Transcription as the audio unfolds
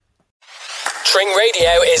Tring Radio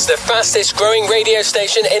is the fastest growing radio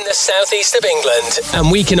station in the southeast of England, and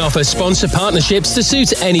we can offer sponsor partnerships to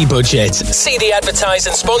suit any budget. See the advertise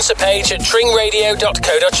and sponsor page at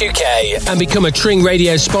tringradio.co.uk and become a Tring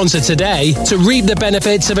Radio sponsor today to reap the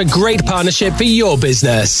benefits of a great partnership for your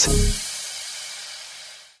business.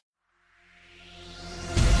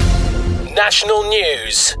 National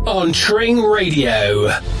news on Tring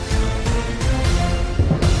Radio.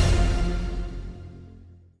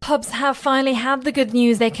 Pubs have finally had the good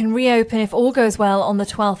news they can reopen if all goes well on the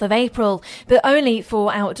 12th of April, but only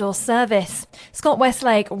for outdoor service. Scott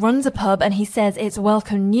Westlake runs a pub and he says it's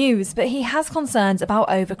welcome news, but he has concerns about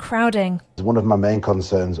overcrowding. One of my main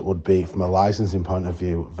concerns would be, from a licensing point of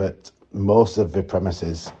view, that most of the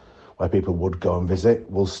premises where people would go and visit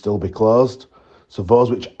will still be closed. So those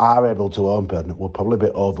which are able to open will probably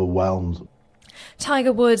be overwhelmed.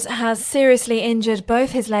 Tiger Woods has seriously injured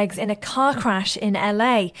both his legs in a car crash in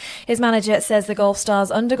LA. His manager says the golf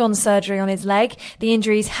star's undergone surgery on his leg. The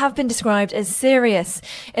injuries have been described as serious.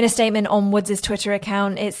 In a statement on Woods' Twitter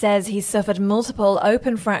account, it says he's suffered multiple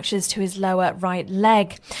open fractures to his lower right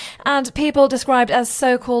leg. And people described as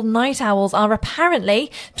so-called night owls are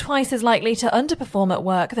apparently twice as likely to underperform at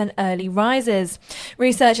work than early risers.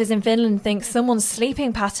 Researchers in Finland think someone's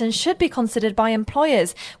sleeping pattern should be considered by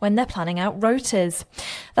employers when they're planning out rotas.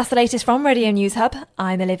 That's the latest from Radio News Hub.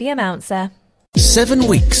 I'm Olivia Mouncer. 7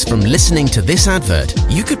 weeks from listening to this advert,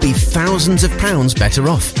 you could be thousands of pounds better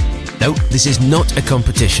off. No, this is not a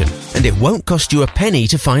competition, and it won't cost you a penny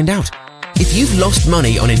to find out. If you've lost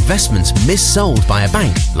money on investments missold by a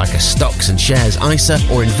bank, like a stocks and shares ISA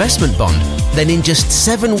or investment bond, then in just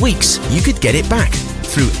 7 weeks, you could get it back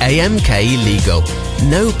through AMK Legal.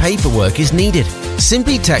 No paperwork is needed.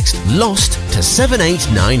 Simply text LOST to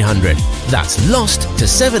 78900. That's LOST to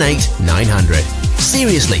 78900.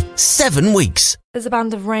 Seriously, 7 weeks. There's a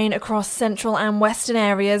band of rain across central and western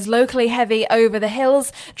areas, locally heavy over the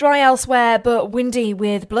hills, dry elsewhere but windy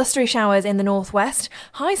with blustery showers in the northwest.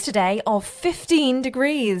 Highs today of 15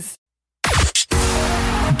 degrees.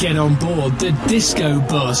 Get on board the disco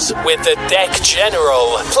bus with the Deck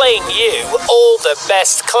General, playing you all the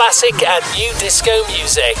best classic and new disco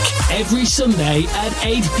music. Every Sunday at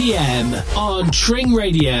 8 p.m. on Tring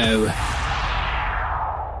Radio.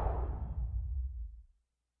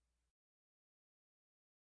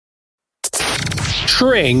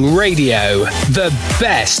 Tring Radio, the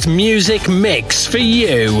best music mix for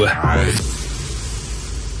you.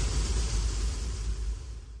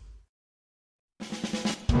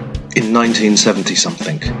 In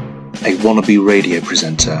 1970-something, a wannabe radio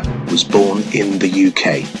presenter was born in the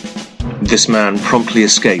UK. This man promptly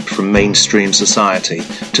escaped from mainstream society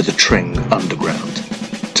to the Tring underground.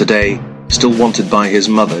 Today, still wanted by his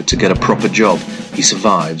mother to get a proper job, he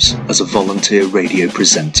survives as a volunteer radio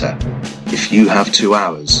presenter. If you have 2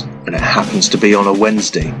 hours, and it happens to be on a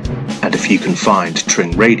Wednesday, and if you can find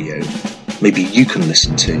Tring Radio, maybe you can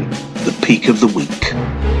listen to The Peak of the Week.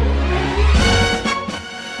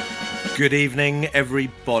 Good evening,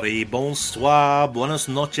 everybody. Bonsoir, buenas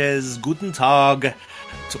noches, guten tag.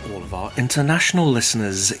 To all of our international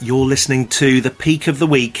listeners, you're listening to The Peak of the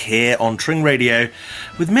Week here on Tring Radio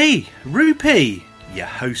with me, Rupy, your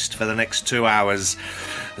host for the next 2 hours.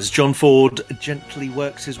 As John Ford gently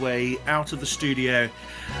works his way out of the studio,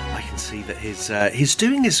 I can see that he's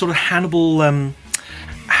doing his sort of Hannibal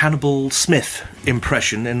Smith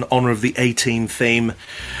impression in honour of the 18 theme.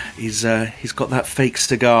 He's got that fake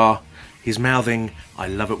cigar. He's mouthing, "I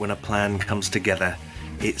love it when a plan comes together."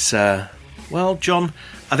 It's, well, John,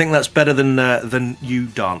 I think that's better than you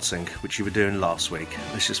dancing, which you were doing last week.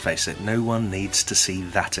 Let's just face it, no one needs to see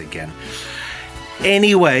that again.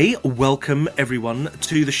 Anyway, welcome everyone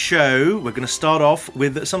to the show. We're going to start off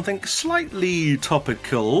with something slightly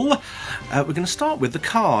topical. We're going to start with the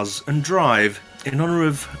cars and drive in honour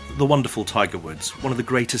of the wonderful Tiger Woods, one of the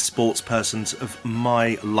greatest sports persons of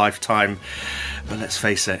my lifetime. But let's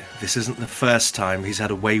face it, this isn't the first time he's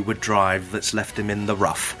had a wayward drive that's left him in the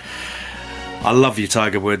rough. I love you,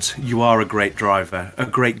 Tiger Woods. You are a great driver, a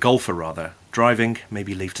great golfer rather. Driving,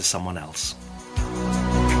 maybe leave to someone else.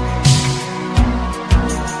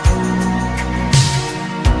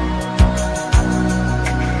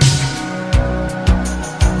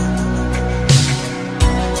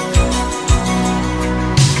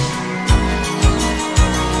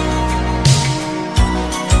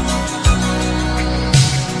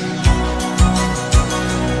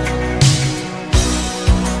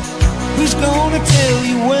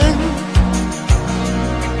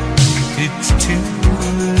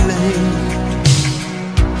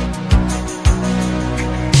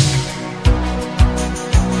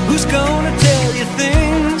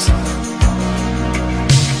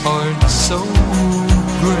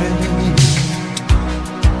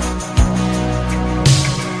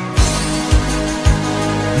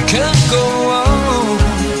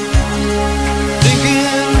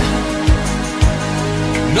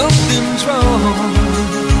 nothing's wrong.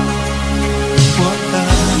 What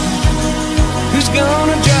now? Who's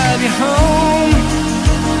gonna drive you home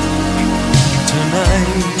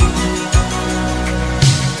tonight?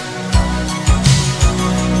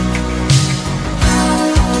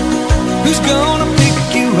 Who's gonna pick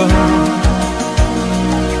you up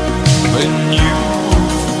when you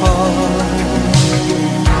fall?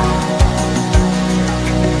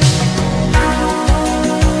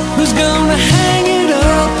 Who's gonna hang it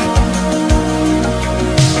up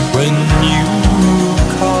when you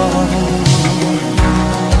call?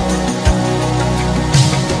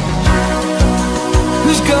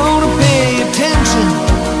 Who's gonna pay attention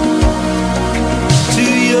to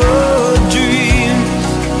your dreams?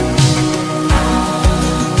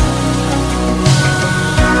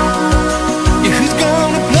 Yeah, who's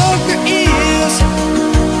gonna plug their ears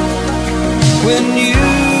when you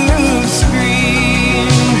scream?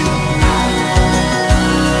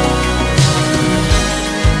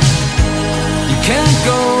 You can't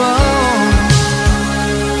go on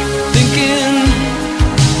thinking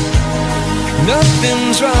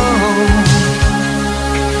nothing's wrong.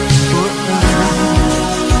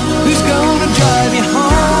 Who's gonna drive you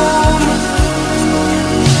home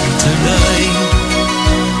tonight?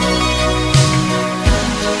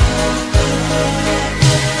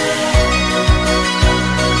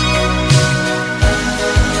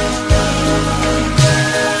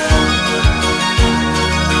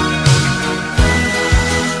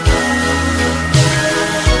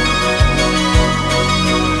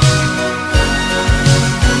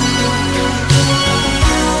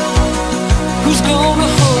 Who's gonna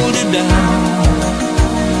hold it down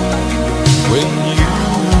when you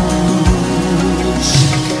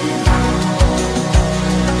shake?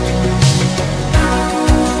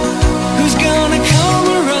 Who's gonna come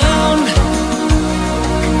around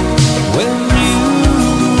when you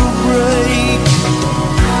break?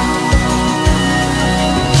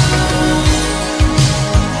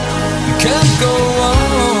 You can't go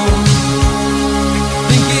on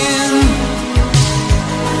thinking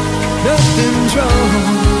nothing's wrong.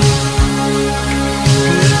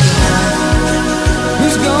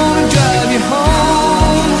 Who's gonna drive you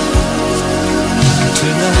home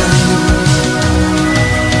tonight?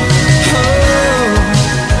 Oh,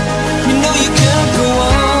 you know you can't go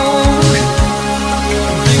on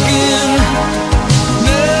thinking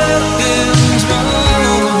nothing's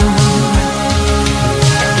wrong.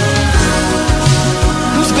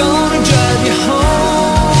 Who's gonna drive you home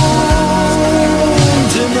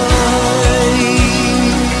tonight?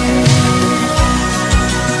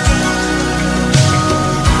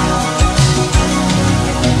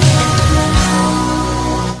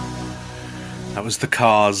 That was the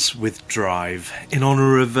Cars with Drive in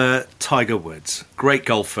honour of Tiger Woods. Great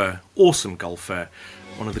golfer, awesome golfer,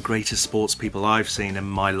 one of the greatest sports people I've seen in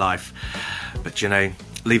my life. But you know,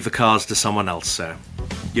 leave the cars to someone else, sir.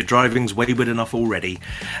 Your driving's wayward enough already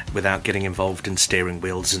without getting involved in steering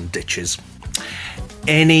wheels and ditches.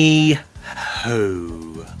 Anyhow,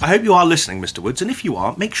 I hope you are listening, Mr. Woods, and if you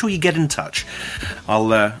are, make sure you get in touch.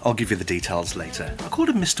 I'll give you the details later. I called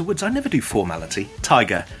him Mr. Woods. I never do formality.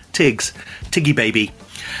 Tiger, Tiggs, Tiggy baby,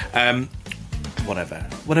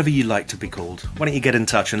 whatever you like to be called. Why don't you get in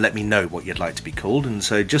touch and let me know what you'd like to be called? And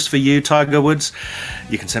so, just for you, Tiger Woods,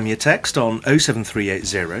 you can send me a text on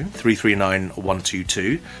 07380 339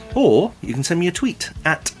 122, or you can send me a tweet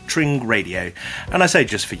at Tring Radio. And I say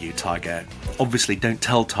just for you, Tiger. Obviously, don't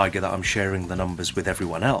tell Tiger that I'm sharing the numbers with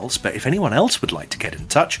everyone else, but if anyone else would like to get in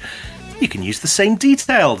touch, you can use the same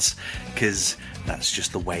details, because that's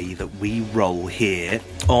just the way that we roll here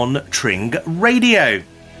on Tring Radio.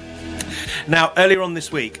 Now, earlier on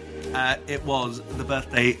this week, it was the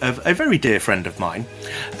birthday of a very dear friend of mine,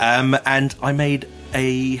 and I made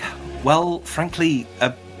a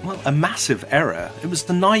massive error. It was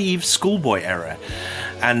the naive schoolboy error,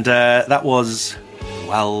 and that was,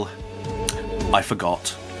 I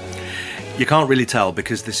forgot. You can't really tell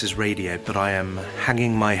because this is radio, but I am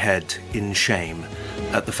hanging my head in shame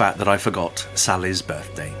at the fact that I forgot Sally's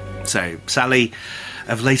birthday. So, Sally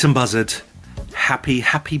of Leighton Buzzard,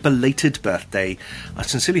 happy belated birthday. I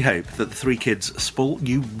sincerely hope that the three kids spoilt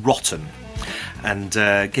you rotten and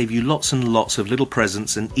gave you lots and lots of little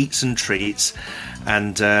presents and eats and treats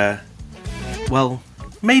and,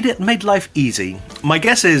 made life easy. My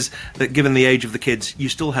guess is that given the age of the kids, you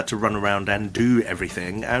still had to run around and do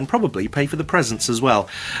everything and probably pay for the presents as well.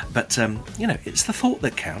 But, it's the thought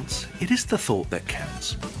that counts. It is the thought that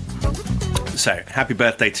counts. So, happy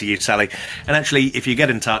birthday to you, Sally. And actually, if you get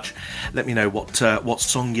in touch, let me know what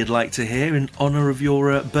song you'd like to hear in honour of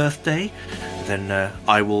your birthday. Then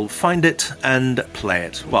I will find it and play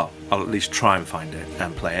it. Well, I'll at least try and find it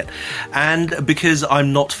and play it. And because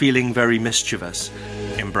I'm not feeling very mischievous,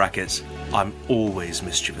 in brackets, I'm always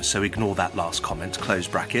mischievous, so ignore that last comment, close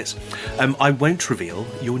brackets. I won't reveal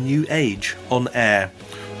your new age on air.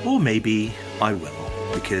 Or maybe I will,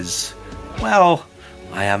 because, well,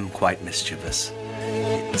 I am quite mischievous.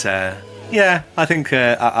 Yeah, I think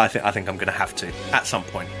I'm going to have to at some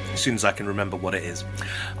point. As soon as I can remember what it is,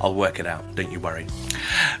 I'll work it out. Don't you worry.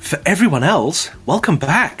 For everyone else, welcome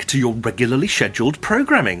back to your regularly scheduled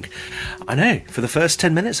programming. I know, for the first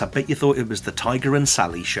 10 minutes, I bet you thought it was the Tiger and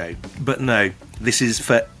Sally show. But no, this is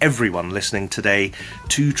for everyone listening today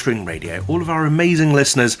to Tring Radio. All of our amazing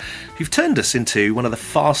listeners who've turned us into one of the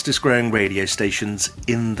fastest growing radio stations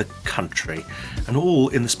in the country. And all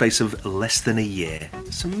in the space of less than a year.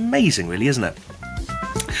 It's amazing, really, isn't it?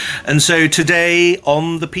 And so today,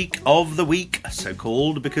 on the peak of the week, so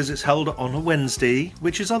called because it's held on a Wednesday,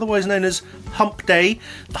 which is otherwise known as Hump Day,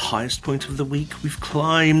 the highest point of the week. We've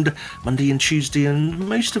climbed Monday and Tuesday and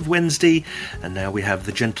most of Wednesday, and now we have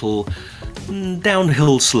the gentle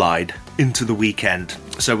downhill slide into the weekend.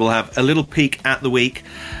 So we'll have a little peek at the week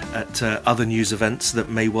at other news events that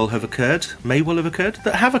may well have occurred,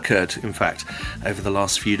 that have occurred, in fact, over the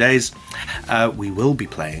last few days. We will be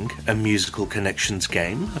playing a musical connections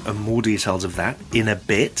game, and more details of that in a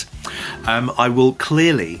bit. I will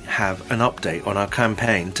clearly have an update on our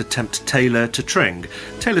campaign to tempt Taylor to Tring,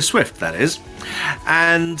 Taylor Swift, that is.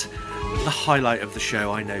 And the highlight of the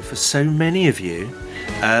show, I know, for so many of you,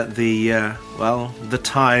 the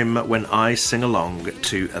time when I sing along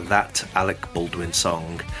to that Alec Baldwin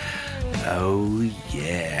song. Oh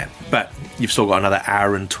yeah, but you've still got another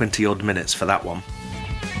hour and 20 odd minutes for that one.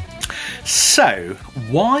 So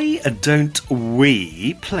why don't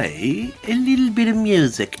we play a little bit of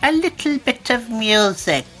music? A little bit of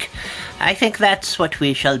music. I think that's what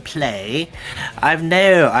we shall play. I've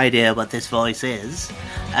no idea what this voice is,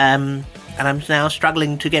 and I'm now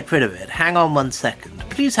struggling to get rid of it. Hang on 1 second.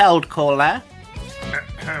 Please hold, caller.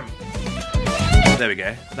 There we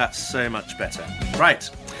go. That's so much better. Right.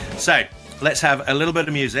 So let's have a little bit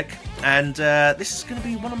of music. And this is going to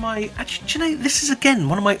be one of my... Actually, do you know, this is, again,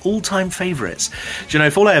 one of my all-time favourites. Do you know,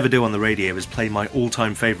 if all I ever do on the radio is play my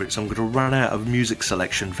all-time favourites, I'm going to run out of music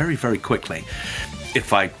selection very, very quickly.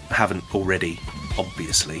 If I haven't already,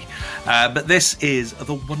 obviously. But this is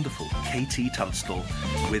the wonderful KT Tunstall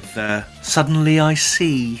with Suddenly I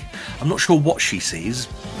See. I'm not sure what she sees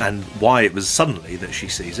and why it was suddenly that she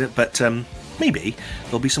sees it, but maybe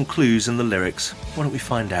there'll be some clues in the lyrics. Why don't we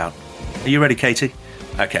find out? Are you ready, Katie?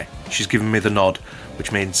 Okay, she's giving me the nod,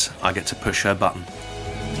 which means I get to push her button.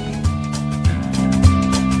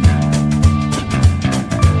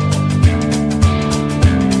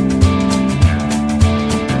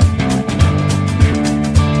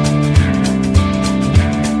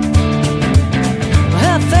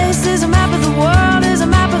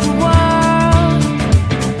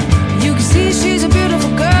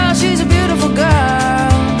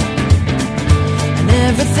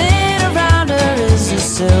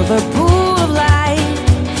 Silver pool of light.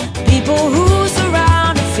 People who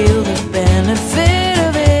surround her feel the benefit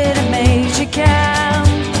of it. It makes you count.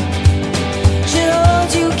 She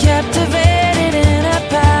holds you captivated in her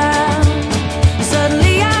palm.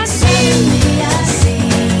 Suddenly I see.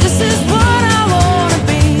 This is what I wanna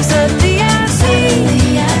be. Suddenly I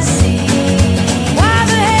see. Why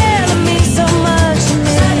the hell it means so much to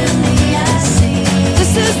me. Suddenly I see.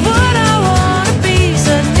 This is what I wanna be.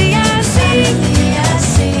 Suddenly I see.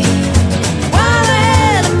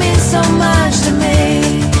 So much to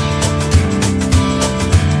me.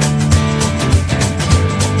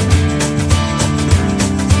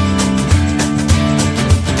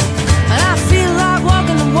 And I feel like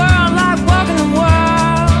walking the world,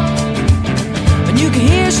 And you can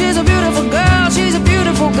hear she's a beautiful girl, She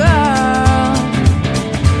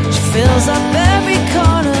fills up every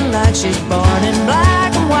corner like she's born in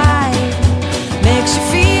black and white. Makes you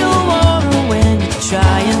feel warmer when you're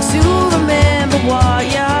trying to remember what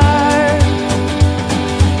you're.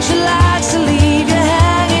 To leave you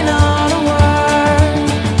hanging on a word.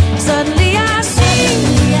 Suddenly I see.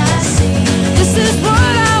 This is what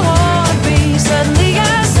I wanna be. Suddenly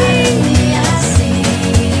I see.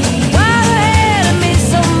 Why the hell it means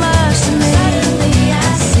so much to me. Suddenly I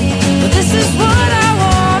see. But this is what I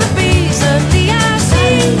wanna be. Suddenly I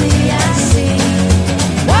see.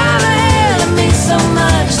 Why the hell it means so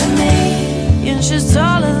much to me. And she's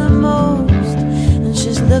taller than most, and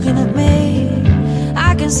she's looking at me. I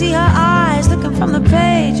I can see her eyes looking from the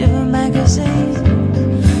page of a magazine.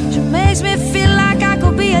 She makes me feel like I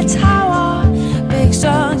could be a tower, big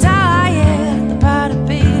strong tower, yeah. The power to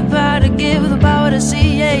be, the power to give, the power to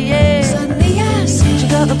see, yeah, yeah. Suddenly I see she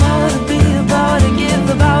got the power to be, the power to give,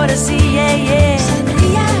 the power to see, yeah, yeah.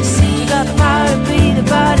 Suddenly I see she got the power to be, the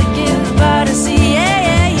power to give, the power to see, yeah,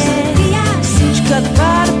 yeah, yeah. Suddenly I see she got the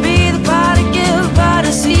power to be, the power to give, the power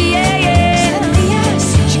to see, yeah, yeah. Suddenly I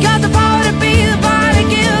see she got the power to be, the power to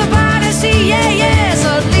give, the power to see, yeah, yeah.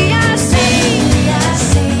 Suddenly I see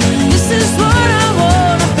this is what I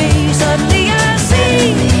wanna be. Suddenly I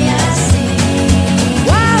see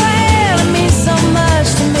why the hell it means so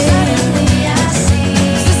much to me.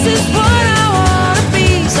 This is what I wanna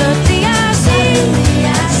be. Suddenly I see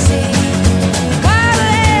why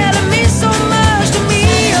the hell it means so much to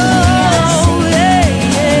me. Oh yeah,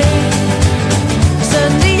 yeah.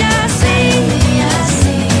 Suddenly I see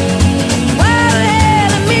why the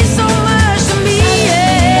hell it means so much to me.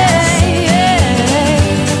 Yeah, yeah.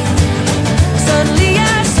 Suddenly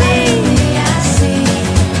I see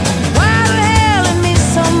why the hell it means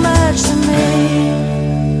so much to me.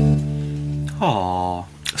 Aw,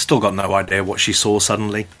 still got no idea what she saw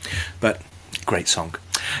suddenly, but great song.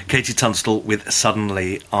 Katie Tunstall with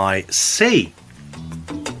Suddenly I See.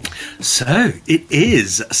 So, it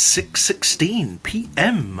is 6:16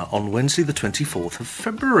 p.m. on Wednesday the 24th of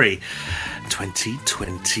February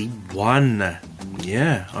 2021.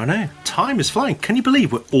 Yeah, I know. Time is flying. Can you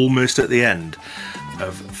believe we're almost at the end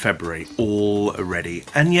of February already?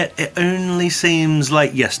 And yet it only seems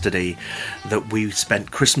like yesterday that we spent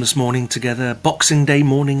Christmas morning together, Boxing Day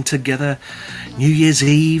morning together, New Year's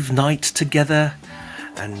Eve night together,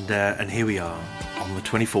 and here we are on the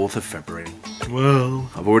 24th of February. Well,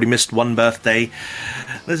 I've already missed one birthday.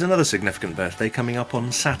 There's another significant birthday coming up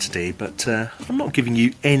on Saturday, but I'm not giving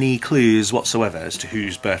you any clues whatsoever as to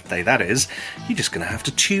whose birthday that is. You're just going to have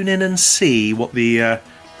to tune in and see what the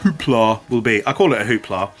hoopla will be. I call it a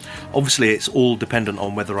hoopla. Obviously, it's all dependent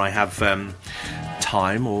on whether I have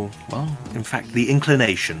time or, well, in fact, the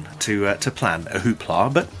inclination to plan a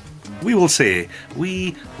hoopla, but we will see.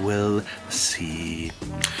 We will see.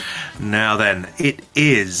 Now then, it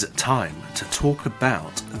is time to talk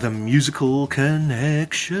about the Musical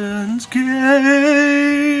Connections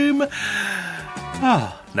game.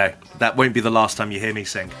 No, that won't be the last time you hear me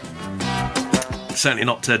sing. Certainly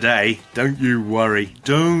not today. Don't you worry.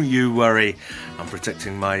 Don't you worry. I'm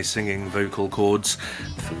protecting my singing vocal cords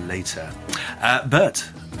for later. But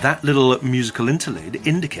that little musical interlude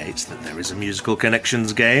indicates that there is a Musical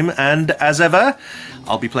Connections game, and as ever,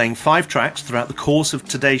 I'll be playing 5 tracks throughout the course of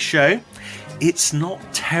today's show. It's not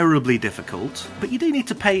terribly difficult, but you do need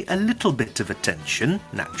to pay a little bit of attention,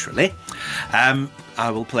 naturally. I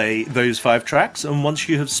will play those 5 tracks, and once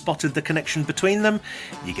you have spotted the connection between them,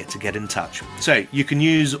 you get to get in touch. So you can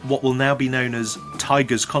use what will now be known as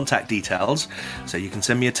Tiger's contact details. So you can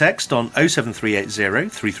send me a text on 07380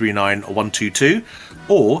 339 122,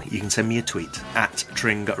 or you can send me a tweet at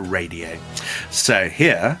Tring Radio. So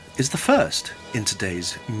here is the first in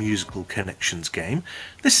today's Musical Connections game.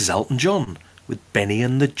 This is Elton John with Benny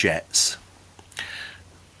and the Jets.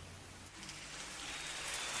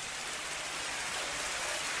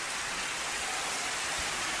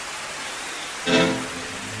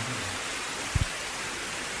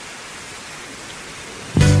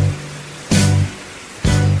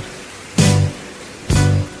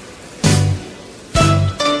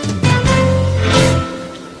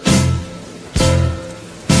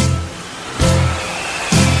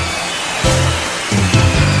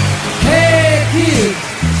 Hey kids,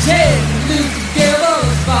 Jay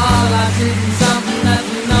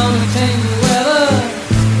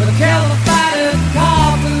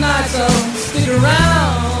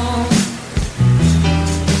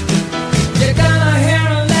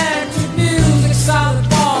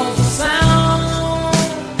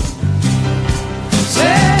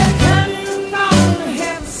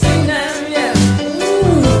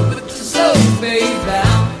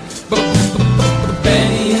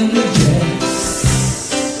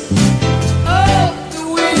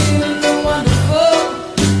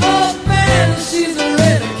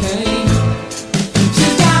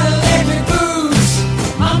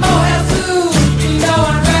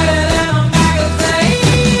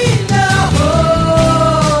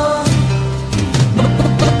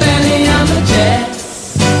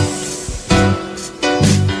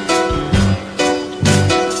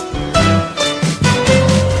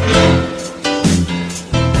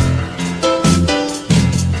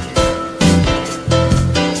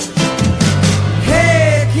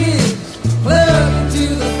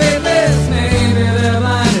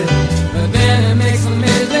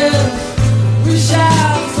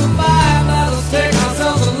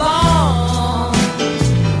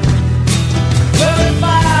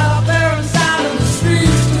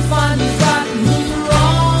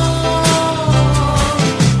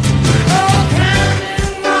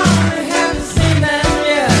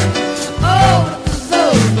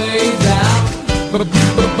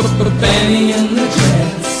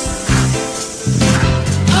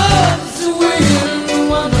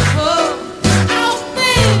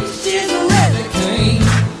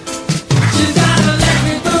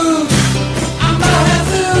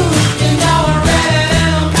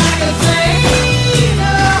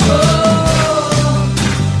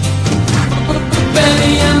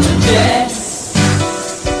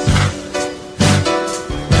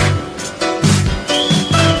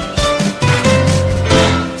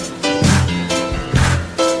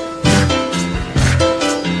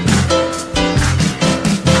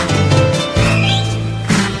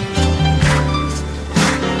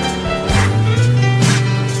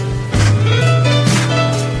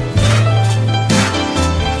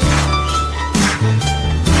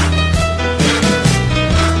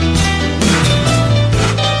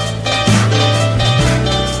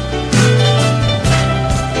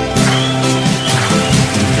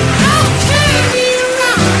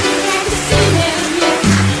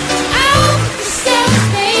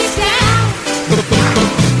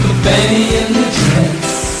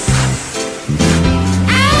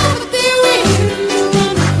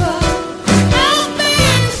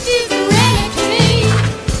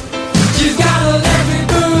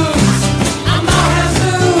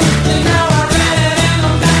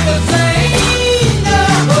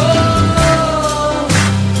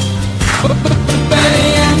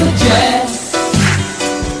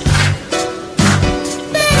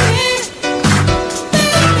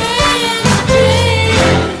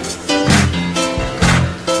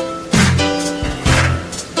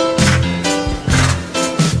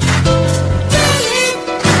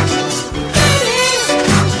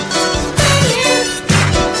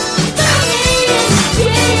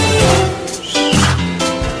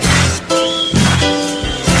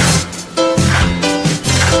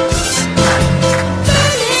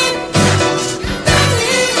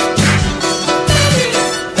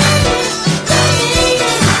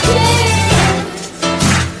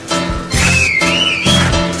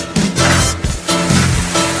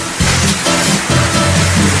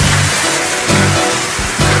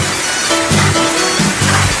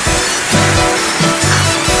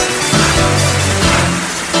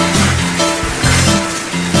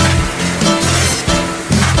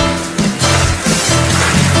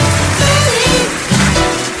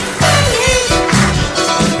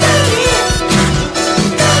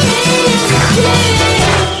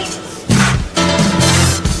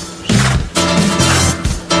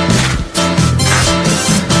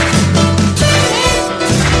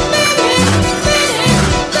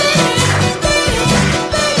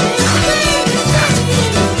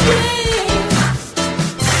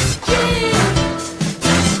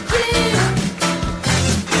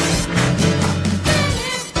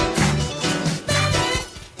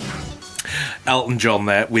Elton John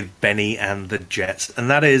there with Benny and the Jets, and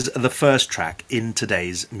that is the first track in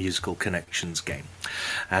today's Musical Connections game.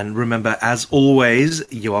 And remember, as always,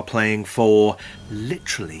 you are playing for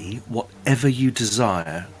literally whatever you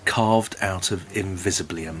desire, carved out of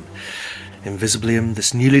Invisibilium. Invisibilium,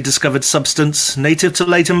 this newly discovered substance, native to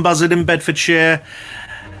Leighton Buzzard in Bedfordshire,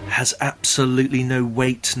 has absolutely no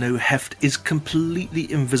weight, no heft, is completely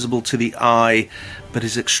invisible to the eye, but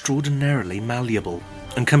is extraordinarily malleable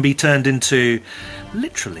and can be turned into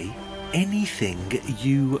literally anything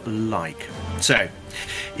you like. So,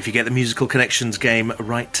 if you get the Musical Connections game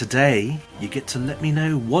right today, you get to let me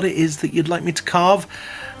know what it is that you'd like me to carve,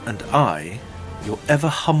 and I, your ever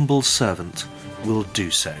humble servant, will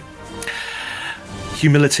do so.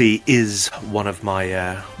 Humility is one of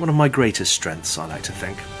my greatest strengths, I like to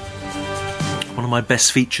think. One of my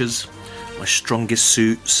best features, my strongest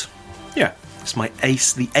suits. Yeah, it's my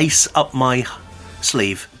ace, the ace up my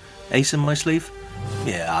sleeve. Ace in my sleeve?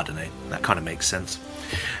 Yeah, I don't know. That kind of makes sense.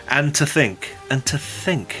 And to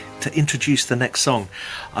introduce the next song,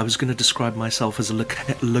 I was going to describe myself as a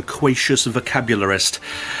loquacious vocabulist,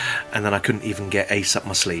 and then I couldn't even get ace up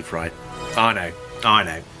my sleeve right. I know.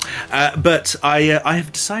 But I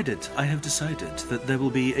have decided that there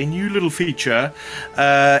will be a new little feature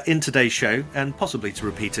in today's show, and possibly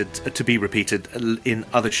to be repeated in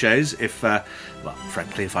other shows if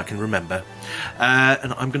frankly, if I can remember.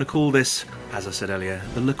 And I'm going to call this, as I said earlier,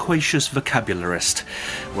 the loquacious vocabularist,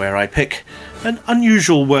 where I pick an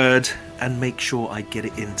unusual word and make sure I get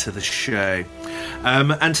it into the show.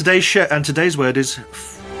 And today's word is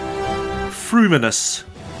fruminous,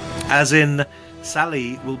 as in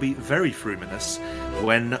Sally will be very fruminous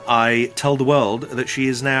when I tell the world that she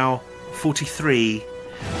is now 43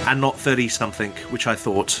 and not 30-something, which I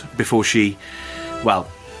thought before she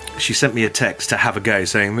sent me a text to have a go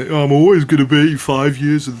saying that I'm always going to be 5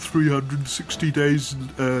 years and 360 days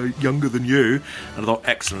younger than you. And I thought,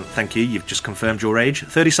 excellent, thank you, you've just confirmed your age.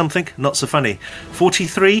 30-something, not so funny.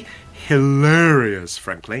 43, hilarious,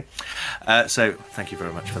 frankly. So thank you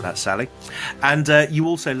very much for that, Sally. And you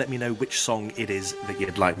also let me know which song it is that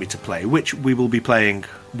you'd like me to play, which I will be playing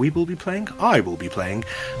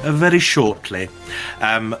very shortly.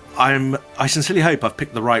 I sincerely hope I've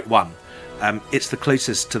picked the right one. It's the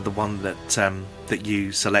closest to the one that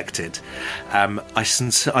you selected. I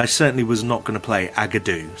certainly was not going to play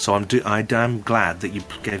Agadoo, so I'm glad that you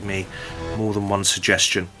gave me more than one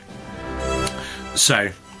suggestion. So,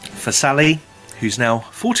 for Sally, who's now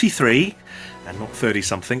 43 and not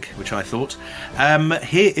 30-something, which I thought,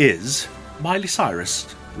 here is Miley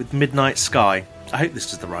Cyrus with Midnight Sky. I hope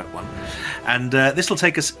this is the right one. And this will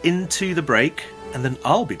take us into the break, and then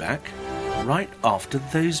I'll be back right after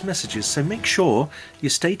those messages. So make sure you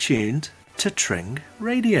stay tuned to Tring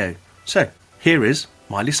Radio. So, here is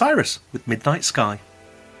Miley Cyrus with Midnight Sky.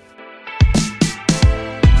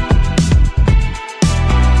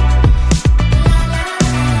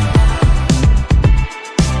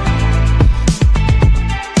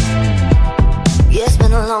 Yeah, it's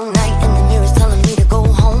been a long night and the mirror's telling me to go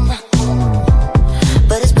home.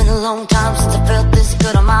 But it's been a long time since I felt this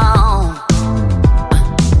good on my own.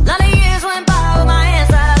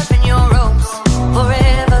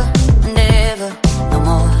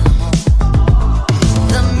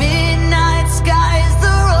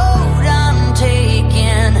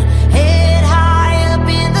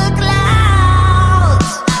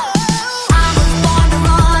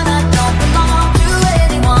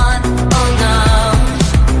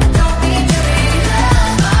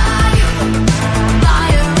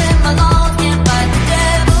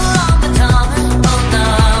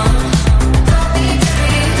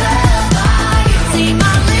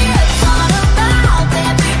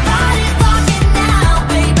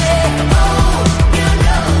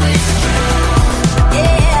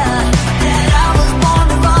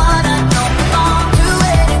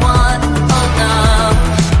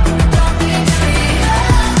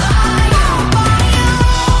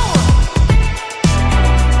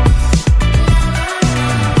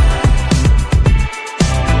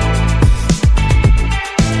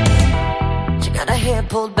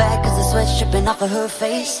 Off of her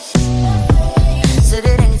face, said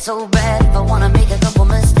it ain't so bad if I wanna make a couple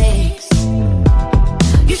mistakes.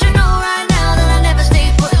 You should know right now that I never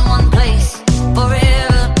stay put in one place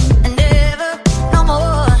forever and ever, no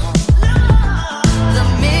more. The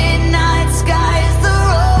midnight sky is the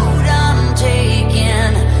road I'm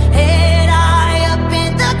taking, head high up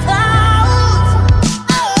in the clouds.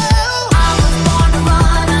 I was born to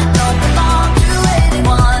run, I don't belong to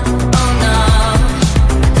anyone. Oh no.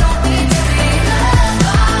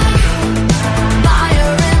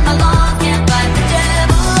 Fire in my lungs, can't fight the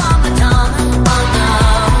devil on my tongue.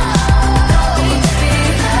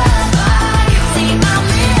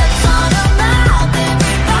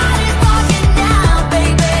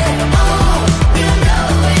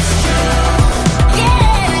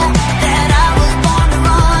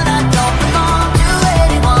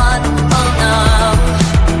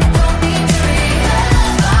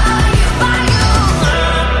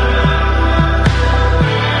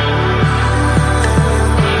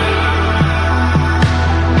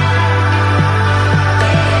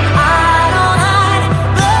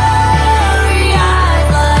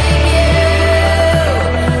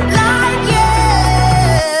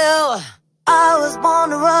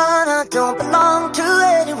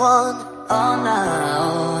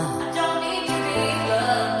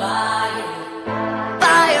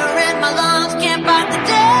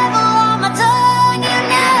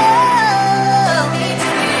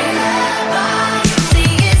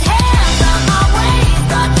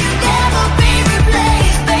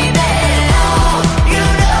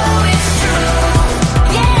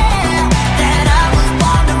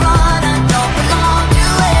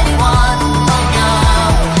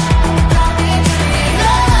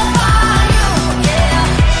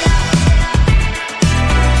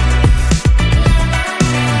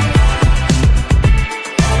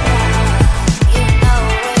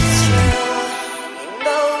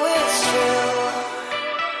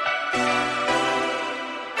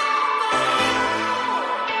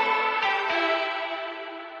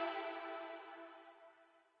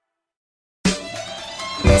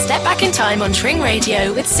 Step back in time on Tring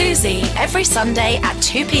Radio with Susie every Sunday at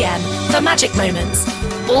 2 p.m. for Magic Moments.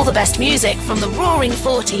 All the best music from the roaring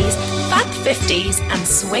 40s, fab 50s and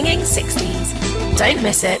swinging 60s. Don't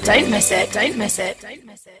miss it, don't miss it, don't miss it, don't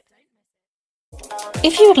miss it.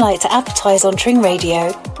 If you would like to advertise on Tring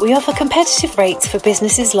Radio, we offer competitive rates for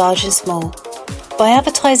businesses large and small. By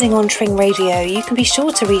advertising on Tring Radio, you can be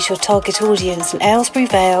sure to reach your target audience in Aylesbury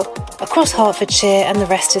Vale, across Hertfordshire and the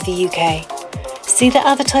rest of the UK. See the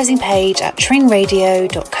advertising page at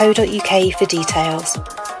tringradio.co.uk for details.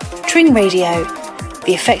 Tring Radio,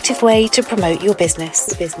 the effective way to promote your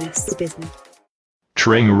business.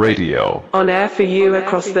 Tring Radio. On air for you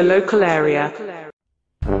across the local area.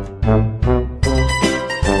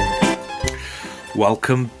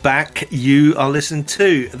 Welcome back. You are listening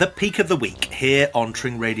to The Peak of the Week here on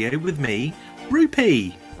Tring Radio with me,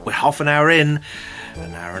 Rupy. We're half an hour in,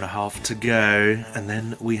 an hour and a half to go, and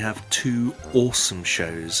then we have 2 awesome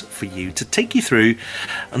shows for you to take you through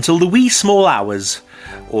until the wee small hours,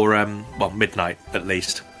 or, midnight at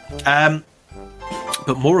least. But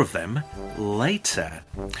more of them later.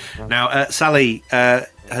 Now, Sally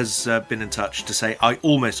has been in touch to say I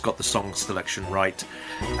almost got the song selection right,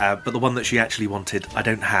 but the one that she actually wanted I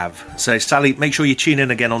don't have. So Sally, make sure you tune in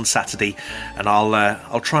again on Saturday, and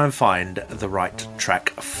I'll try and find the right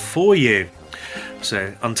track for you.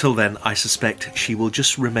 So until then, I suspect she will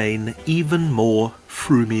just remain even more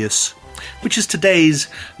frumious, which is today's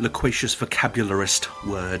loquacious vocabularist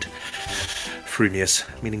word. Frumious,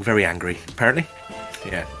 meaning very angry, apparently.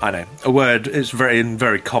 Yeah, I know. A word is in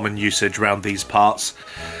very common usage around these parts.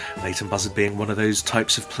 Leighton Buzzard being one of those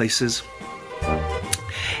types of places.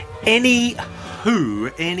 Anywho,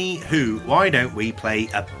 why don't we play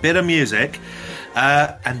a bit of music?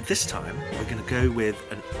 And this time we're going to go with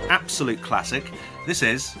an absolute classic. This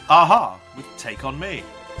is Aha with Take On Me.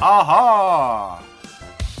 Aha!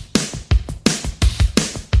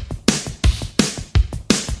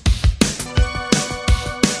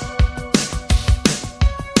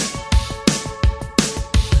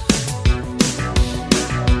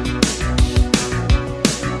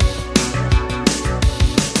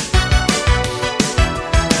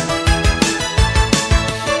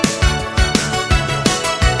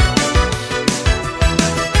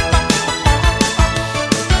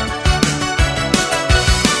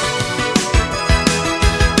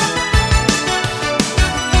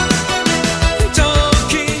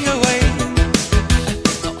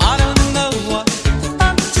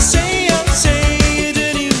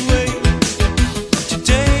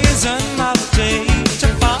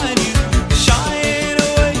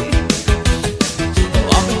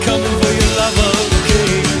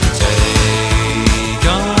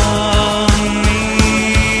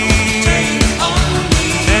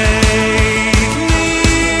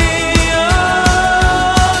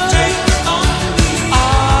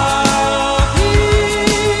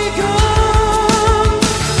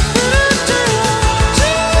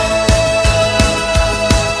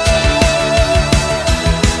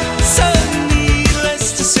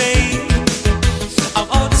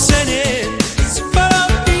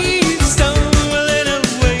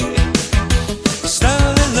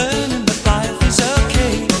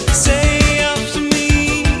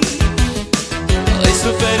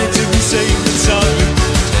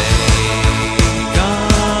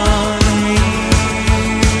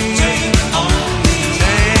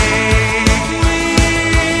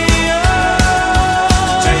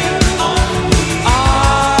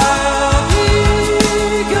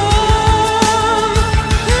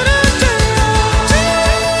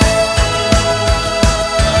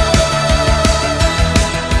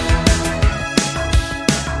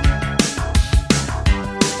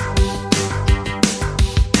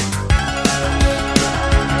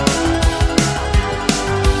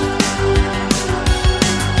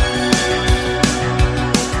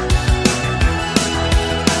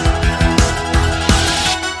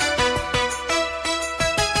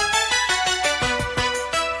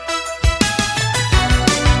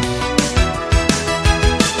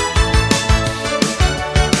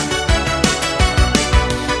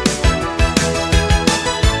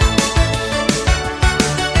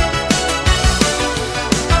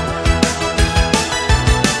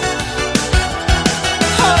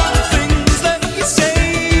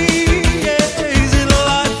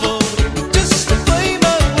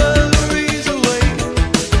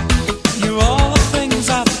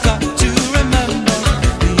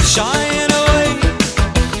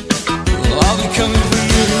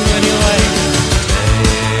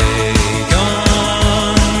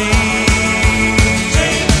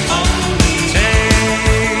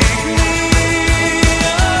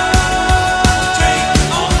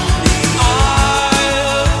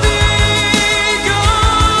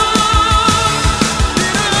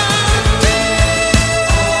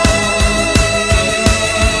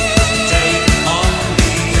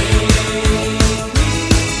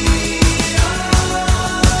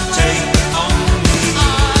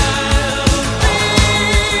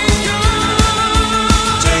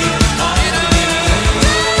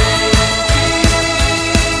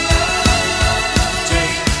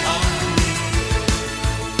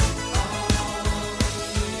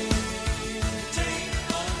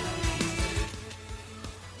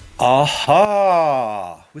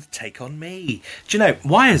 Aha! With Take On Me. Do you know,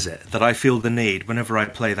 why is it that I feel the need, whenever I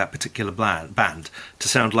play that particular band, to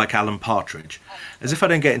sound like Alan Partridge? As if I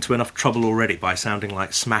don't get into enough trouble already by sounding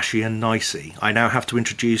like Smashy and Nicey, I now have to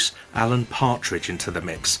introduce Alan Partridge into the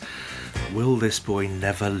mix. Will this boy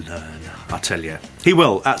never learn? I tell you. He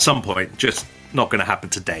will, at some point, just not going to happen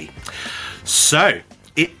today. So,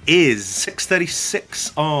 it is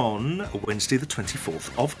 6:36 on Wednesday the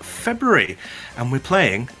 24th of February, and we're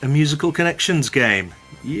playing a Musical Connections game.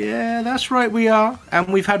 Yeah, that's right, we are. And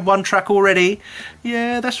we've had one track already.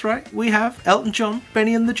 Yeah, that's right, we have. Elton John,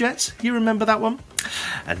 Benny and the Jets. You remember that one?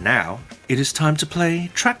 And now it is time to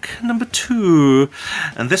play track number 2.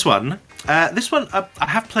 And this one I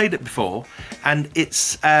have played it before, and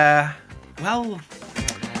it's well,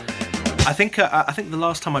 I think the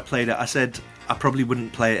last time I played it, I said I probably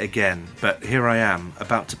wouldn't play it again, but here I am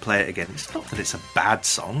about to play it again. It's not that it's a bad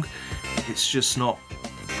song, it's just not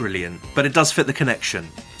brilliant, but it does fit the connection,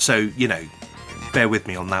 so, you know, bear with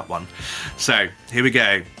me on that one. So, here we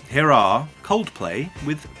go. Here are Coldplay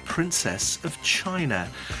with Princess of China,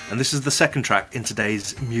 and this is the second track in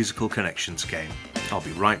today's Musical Connections game. I'll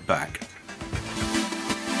be right back.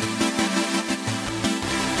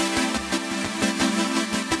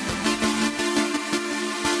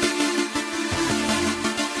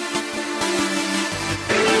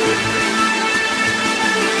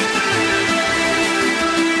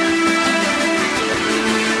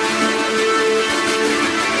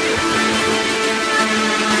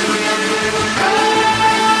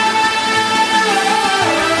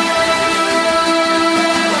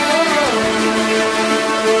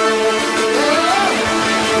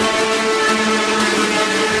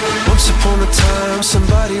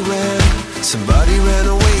 Somebody ran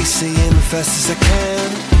away saying fast as I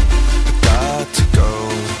can, I got to go,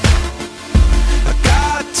 I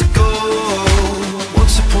got to go.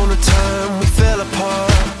 Once upon a time we fell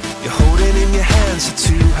apart, you're holding in your hands the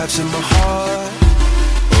two halves of my heart.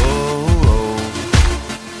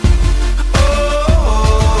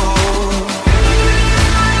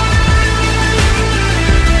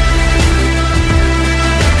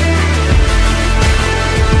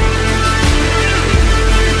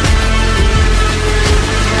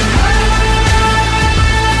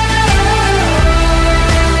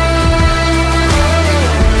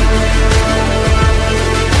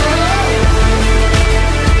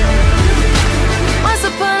 Once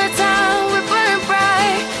upon a time, we're burning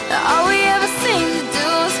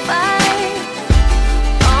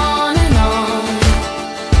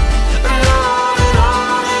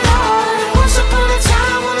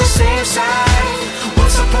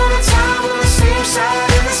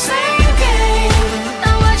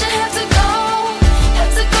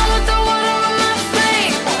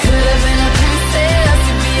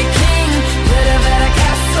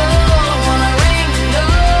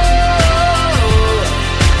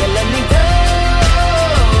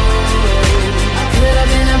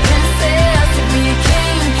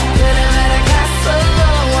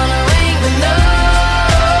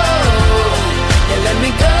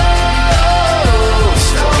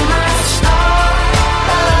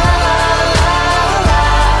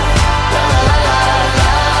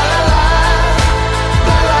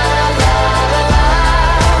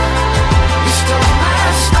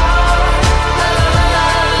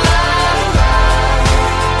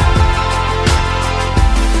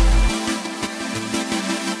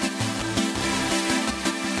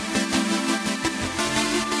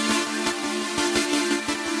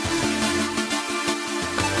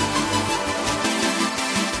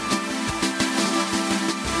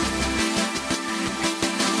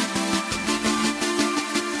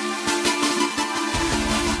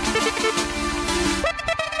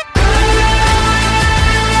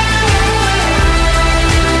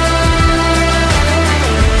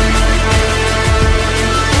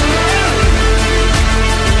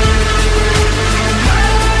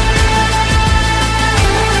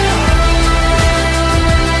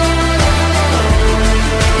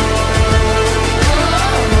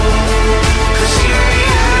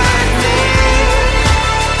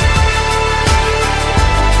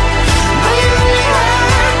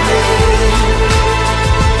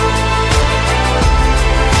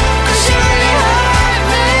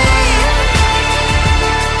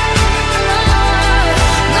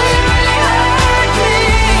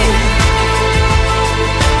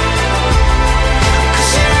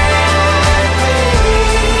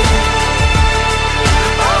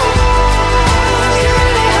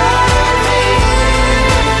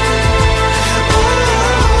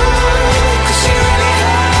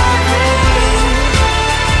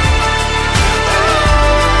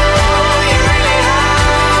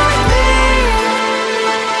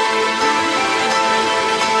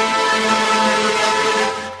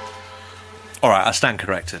All right, I stand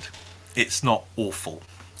corrected. It's not awful.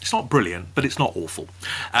 It's not brilliant, but it's not awful.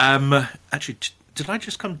 Actually, did I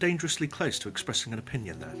just come dangerously close to expressing an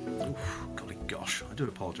opinion there? Oof, golly gosh, I do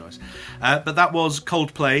apologise. But that was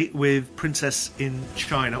Coldplay with Princess in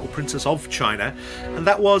China, or Princess of China, and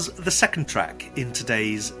that was the second track in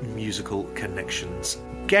today's Musical Connections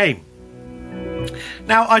game.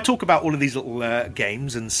 Now, I talk about all of these little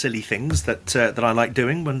games and silly things that I like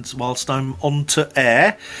doing whilst I'm on to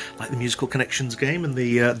air, like the Musical Connections game and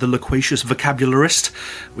the Loquacious Vocabularist,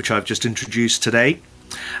 which I've just introduced today.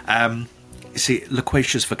 You see,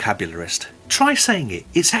 Loquacious Vocabularist. Try saying it.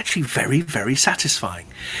 It's actually very, very satisfying.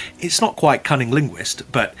 It's not quite Cunning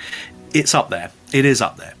Linguist, but it's up there. It is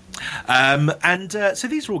up there. So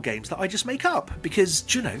these are all games that I just make up because,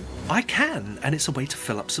 you know, I can, and it's a way to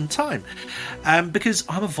fill up some time. Because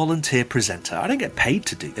I'm a volunteer presenter. I don't get paid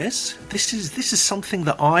to do this. This is something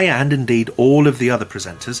that I, and indeed all of the other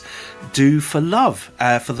presenters, do for the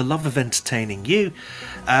love of entertaining you,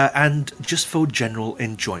 and just for general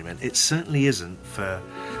enjoyment. It certainly isn't for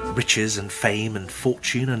riches and fame and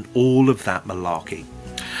fortune and all of that malarkey.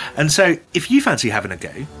 And so, if you fancy having a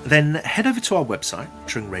go, then head over to our website,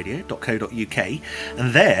 tringradio.co.uk,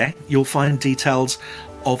 and there you'll find details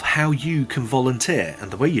of how you can volunteer.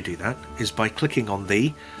 And the way you do that is by clicking on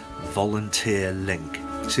the volunteer link.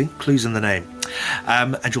 See, clues in the name.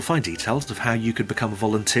 And you'll find details of how you could become a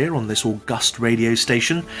volunteer on this august radio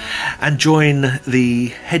station and join the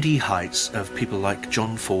heady heights of people like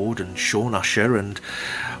John Ford and Sean Usher and,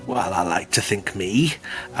 well, I like to think me.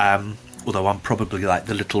 Although I'm probably like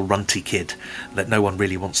the little runty kid that no one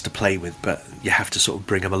really wants to play with, but you have to sort of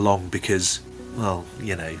bring him along because, well,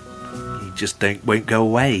 you know, he just won't go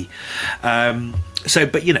away.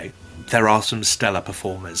 But you know, there are some stellar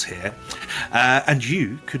performers here, and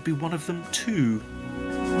you could be one of them too.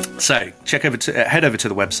 So head over to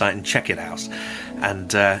the website and check it out,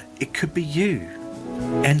 and it could be you,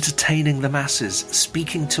 entertaining the masses,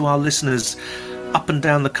 speaking to our listeners up and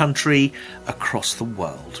down the country, across the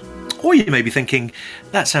world. Or you may be thinking,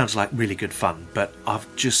 that sounds like really good fun, but I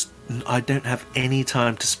don't have any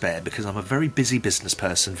time to spare because I'm a very busy business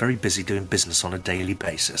person, very busy doing business on a daily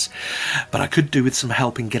basis. But I could do with some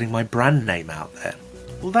help in getting my brand name out there.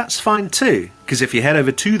 Well, that's fine too, because if you head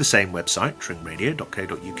over to the same website,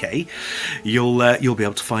 tringradio.co.uk, you'll be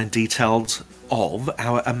able to find details of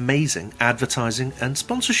our amazing advertising and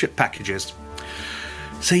sponsorship packages.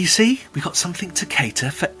 So you see, we've got something to cater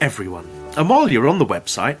for everyone. And while you're on the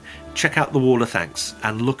website, check out the Wall of Thanks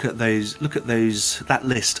and look at that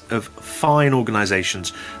list of fine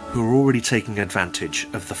organisations who are already taking advantage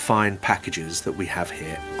of the fine packages that we have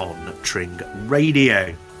here on Tring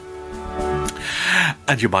Radio.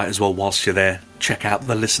 And you might as well, whilst you're there, check out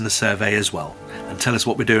the listener survey as well. And tell us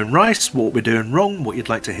what we're doing right, what we're doing wrong, what you'd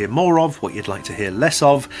like to hear more of, what you'd like to hear less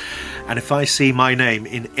of. And if I see my name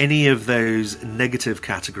in any of those negative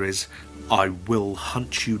categories, I will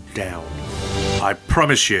hunt you down. I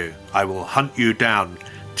promise you, I will hunt you down.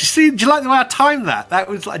 Do you like the way I timed that? That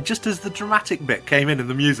was like just as the dramatic bit came in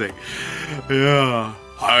the music. Yeah.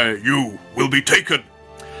 You will be taken.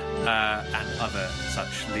 And other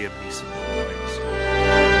such Liam Neeson lines.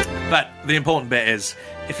 But the important bit is,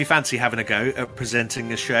 if you fancy having a go at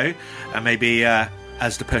presenting a show, and maybe,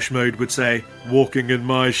 as Depeche Mode would say, walking in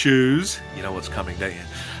my shoes, you know what's coming, don't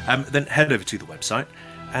you? Then head over to the website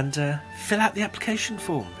and fill out the application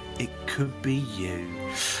form. It could be you.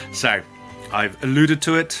 So, I've alluded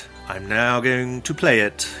to it. I'm now going to play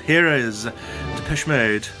it. Here is Depeche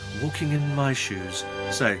Mode, Walking in My Shoes.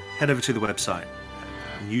 So, head over to the website,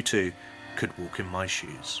 and you too could walk in my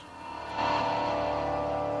shoes.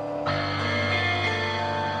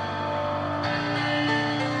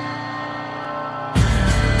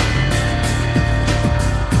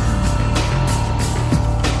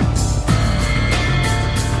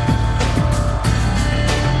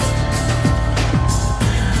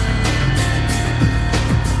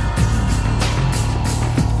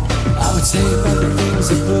 Say about the things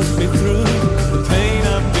that put me through, the pain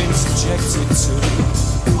I've been subjected to.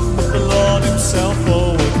 The Lord himself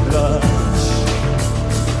would blush.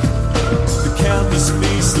 The countless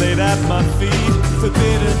feasts laid at my feet,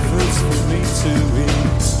 forbidden fruits for me to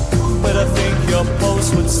eat. But I think your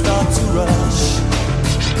pulse would start to rush.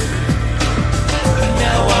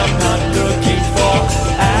 Now I'm not looking for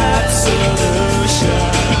absolution,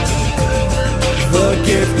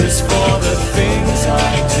 forgiveness for the things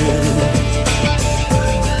I do.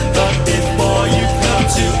 But before you come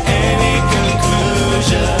to any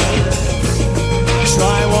conclusion,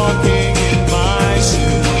 try walking in my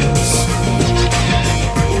shoes.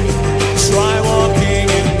 Try walking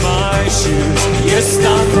in my shoes. You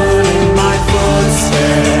start running my foot.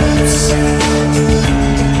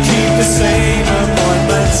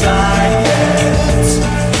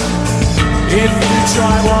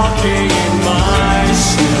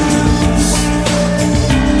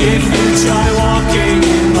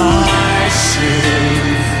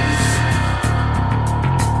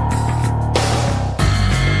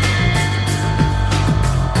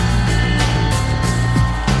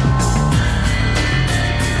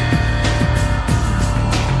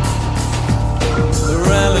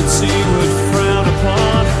 Morality would frown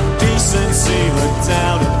upon, decency looked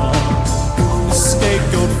down upon. The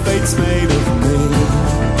scapegoat fate's made of me.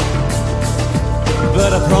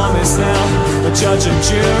 But I promise now, the judge and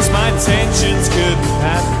jurors, my intentions couldn't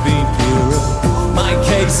have been purer. My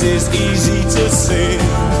case is easy to see.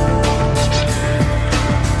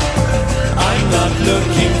 I'm not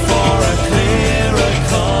looking for a clearer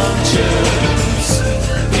conscience,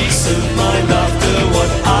 peace of mind after what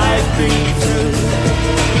I've been through.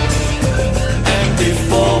 And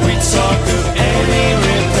before we talk of any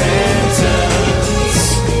repentance,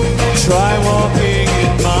 try walking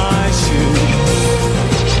in my shoes.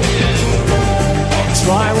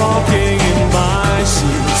 Try walking in my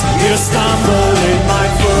shoes. You stumble in my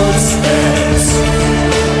footsteps.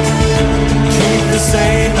 Keep the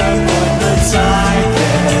same appointments I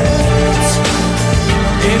kept.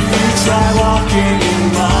 If you try walking in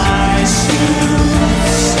my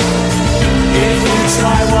shoes, if you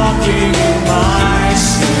try walking in my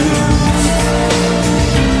shoes,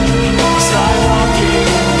 try walking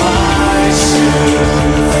in my shoes.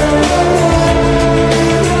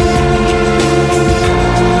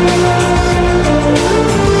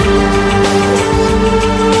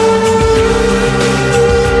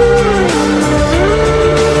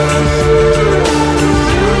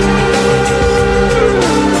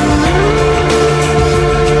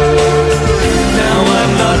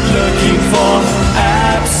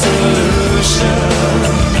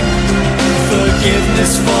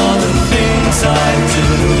 Forgiveness for the things I do.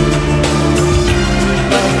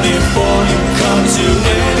 But before you come to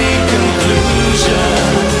any conclusions,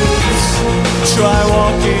 try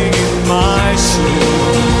walking in my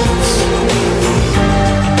shoes.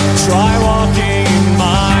 Try walking in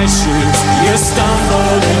my shoes. You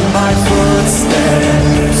stumble in my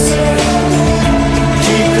footsteps.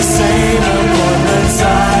 Keep the same appointments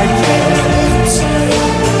I kept.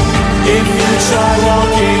 If you try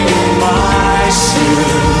walking in my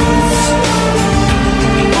shoes,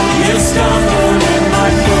 you stumble in my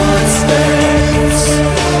footsteps.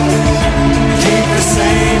 Keep the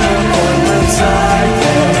same appointments I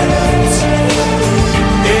kept.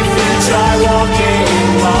 If you try walking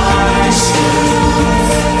in my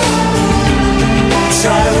shoes,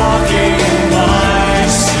 try walking in my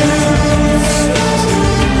shoes.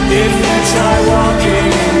 If you try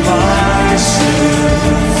walking in my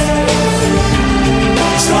shoes,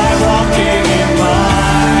 try walking in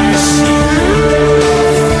my shoes.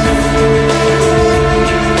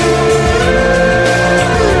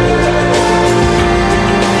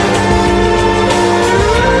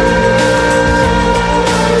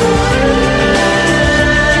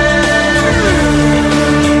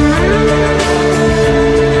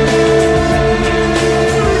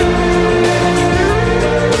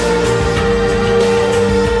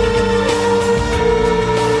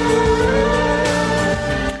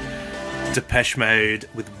 Depeche Mode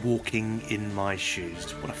with Walking in My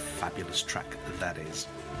Shoes. What a fabulous track that is.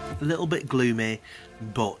 A little bit gloomy,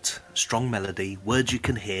 but strong melody, words you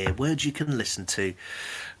can hear, words you can listen to.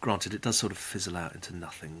 Granted, it does sort of fizzle out into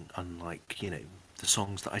nothing, unlike, the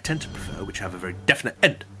songs that I tend to prefer, which have a very definite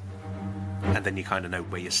end. And then you kind of know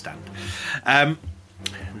where you stand.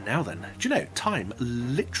 Now then, do you know, time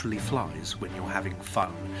literally flies when you're having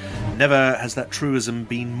fun. Never has that truism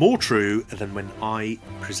been more true than when I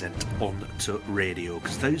present on to radio,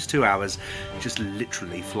 because those 2 hours just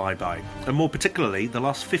literally fly by. And more particularly, the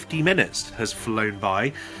last 50 minutes has flown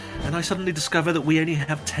by, and I suddenly discover that we only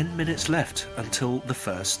have 10 minutes left until the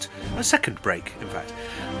second break, in fact,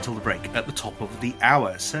 until the break at the top of the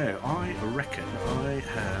hour. So I reckon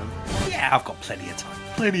I've got plenty of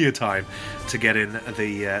time to get in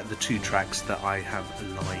the two tracks that I have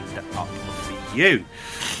lined up for you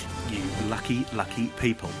lucky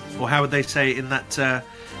people. Or how would they say in that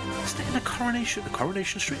is it in the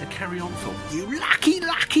Coronation Street, a Carry On film? You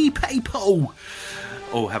lucky people.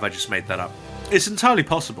 Or have I just made that up? It's entirely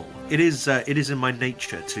possible. It is in my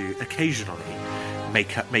nature to occasionally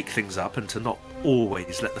make things up and to not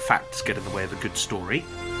always let the facts get in the way of a good story.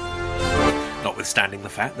 Notwithstanding the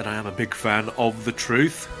fact that I am a big fan of the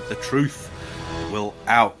truth. The truth will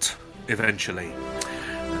out eventually.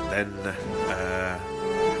 And then,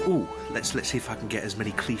 let's see if I can get as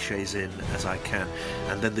many cliches in as I can.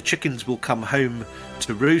 And then the chickens will come home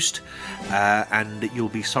to roost, and you'll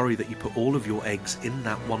be sorry that you put all of your eggs in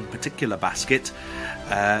that one particular basket,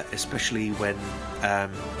 especially when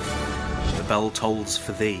the bell tolls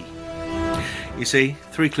for thee. You see,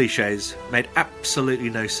 3 cliches made absolutely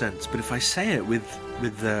no sense, but if I say it with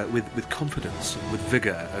confidence and with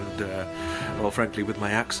vigour and, frankly, with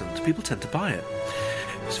my accent, people tend to buy it.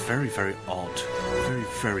 It's very, very odd. Very,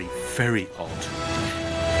 very, very odd.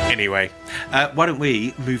 Anyway, why don't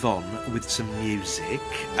we move on with some music?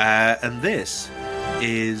 And this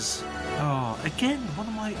is, again, one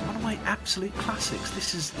of my absolute classics.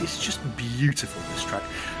 It's just beautiful, this track.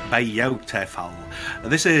 Beautiful.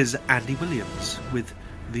 This is Andy Williams with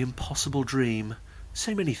The Impossible Dream.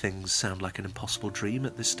 So many things sound like an impossible dream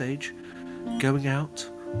at this stage. Going out,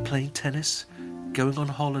 playing tennis, going on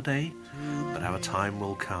holiday, but our time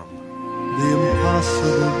will come. The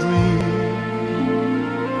impossible dream,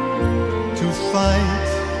 to fight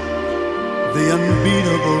the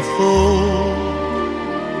unbeatable foe,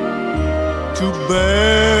 to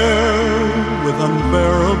bear with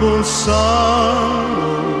unbearable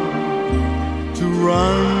sorrow, to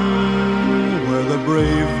run where the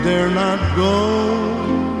brave dare not go,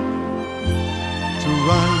 to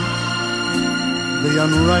right the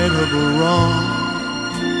unrightable wrong,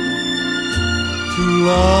 to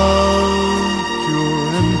love pure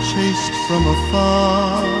and chaste from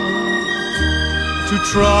afar, to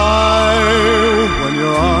try when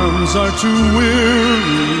your arms are too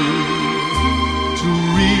weary, to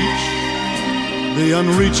reach the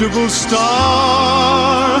unreachable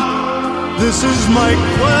star. This is my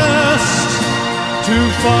quest, to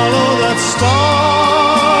follow that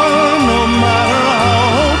star, no matter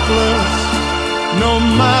how hopeless, no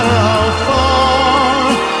matter how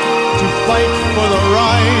far, to fight for the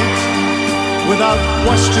right without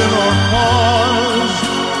question or pause,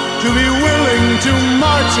 to be willing to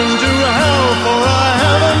march into hell for a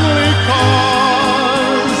heavenly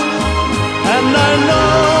cause. And I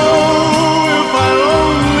know if I'll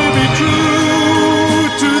only be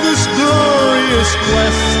true to this glorious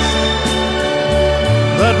quest,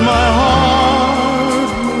 that my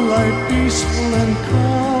heart will lie peaceful and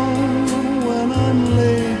calm when I'm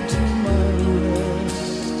laid to my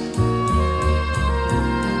rest.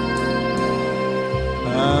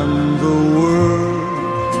 And the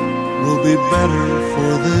world will be better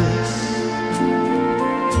for this,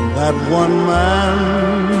 that one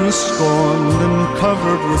man, scorned and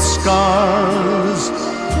covered with scars,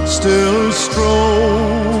 still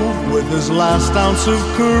strove with his last ounce of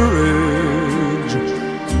courage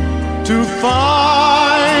to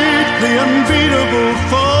fight the unbeatable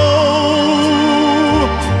foe,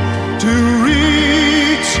 to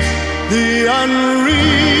reach the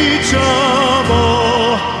unreachable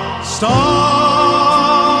star.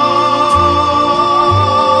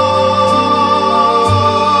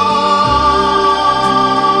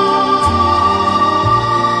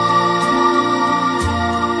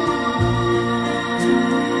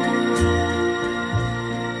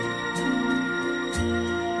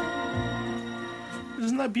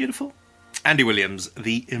 Beautiful. Andy Williams,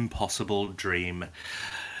 The Impossible Dream.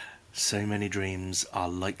 So many dreams are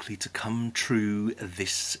likely to come true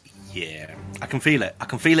this year. I can feel it. I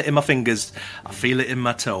can feel it in my fingers. I feel it in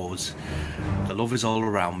my toes. The love is all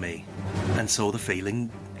around me. And so the feeling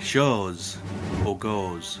shows or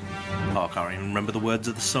goes. Oh, I can't even remember the words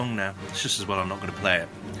of the song now. It's just as well I'm not going to play it.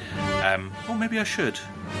 Or maybe I should.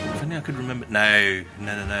 If only I could remember. No.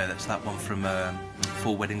 That's that one from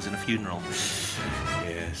 4 Weddings and a Funeral.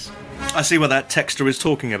 Yes. I see what that texter is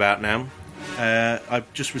talking about now.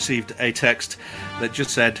 I've just received a text that just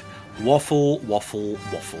said waffle, waffle,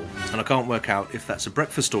 waffle. And I can't work out if that's a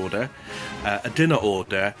breakfast order, a dinner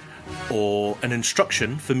order, or an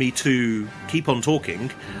instruction for me to keep on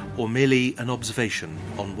talking, or merely an observation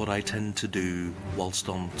on what I tend to do whilst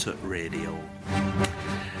on to radio.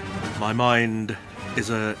 My mind is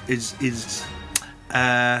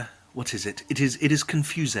what is it? It is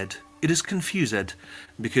confused. It is confused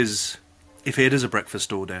because if it is a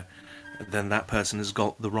breakfast order, then that person has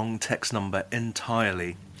got the wrong text number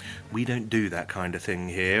entirely. We don't do that kind of thing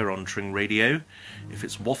here on Tring Radio. If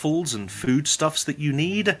it's waffles and foodstuffs that you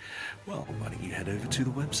need, well, why don't you head over to the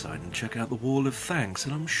website and check out the Wall of Thanks,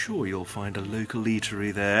 and I'm sure you'll find a local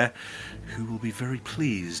eatery there who will be very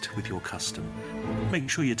pleased with your custom. Make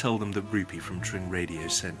sure you tell them that Rupy from Tring Radio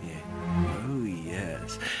sent you. Oh,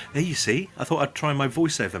 yes. There you see. I thought I'd try my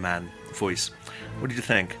voiceover man voice. What did you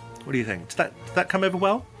think? What do you think? Did that come over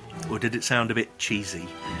well? Or did it sound a bit cheesy?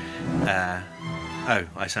 Oh,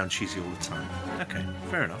 I sound cheesy all the time. Okay,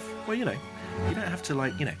 fair enough. Well, you don't have to,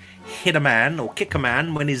 hit a man or kick a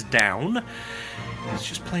man when he's down. It's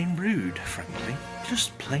just plain rude, frankly.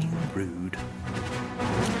 Just plain rude.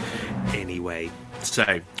 Anyway,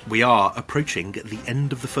 So we are approaching the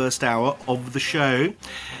end of the first hour of the show.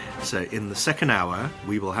 So in the second hour,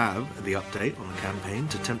 we will have the update on the campaign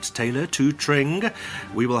to tempt Taylor to Tring.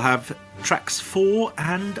 We will have tracks 4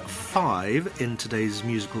 and 5 in today's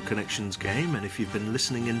Musical Connections game. And if you've been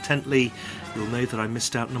listening intently, you'll know that I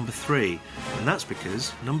missed out number 3. And that's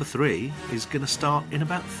because number 3 is going to start in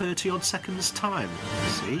about 30 odd seconds time.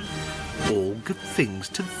 See? All good things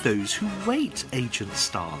to those who wait, Agent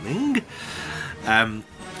Starling.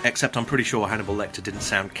 Except I'm pretty sure Hannibal Lecter didn't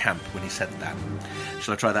sound camp when he said that.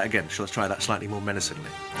 Shall I try that again? Shall I try that slightly more menacingly?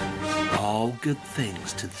 All good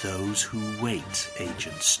things to those who wait,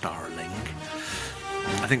 Agent Starling.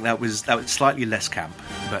 I think that was slightly less camp,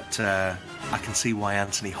 but I can see why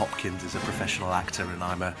Anthony Hopkins is a professional actor and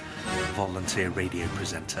I'm a volunteer radio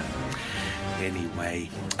presenter. Anyway,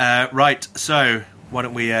 right, so why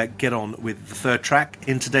don't we get on with the third track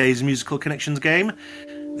in today's Musical Connections game.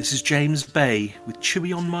 This is James Bay with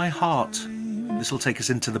Chewy on My Heart. This will take us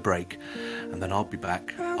into the break, and then I'll be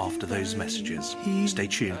back after those messages. Stay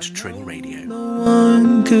tuned to Tring Radio. No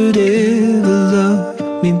one could ever love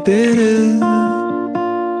me better.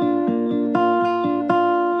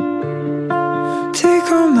 Take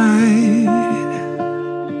all night.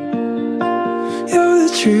 You're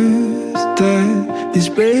the truth that is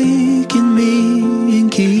breaking me and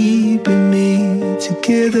keeping me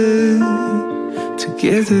together. I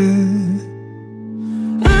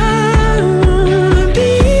wanna be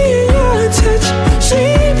in your touch,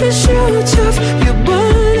 sleeping so tough, you're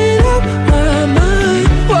burning up my mind.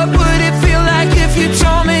 What would it feel like if you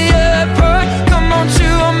tore me apart? Come on to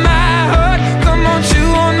my heart, come on to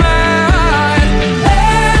my heart. I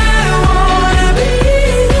wanna be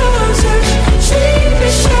in your touch,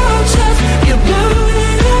 sleeping so tough, you're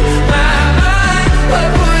burning up my mind. What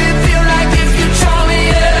would it feel like if you tore me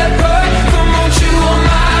apart? Come on to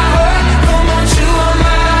my heart, come on to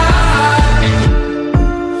my heart.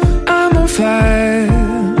 I'm on fire,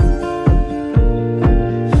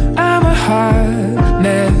 I'm a hot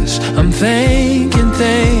mess. I'm thinking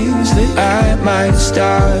things that I might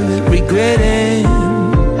start regretting.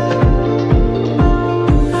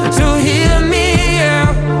 So hear me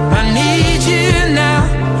out, I need you now.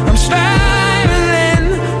 I'm spiraling,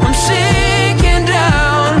 I'm sinking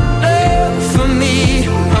down. Love for me,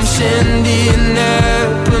 I'm sending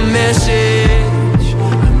up a message,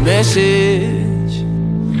 a message.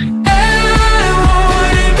 I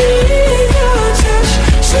wanna be in your touch,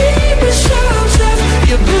 sleeping so tough,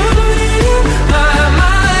 you're burning up my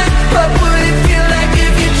mind. What would it feel like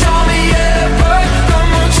if you tore me apart?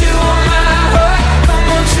 Come on to my heart, come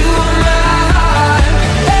on to my heart.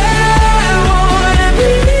 I wanna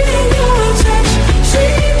be in your touch,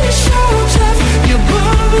 sleeping so tough, you're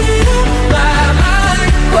burning up my mind.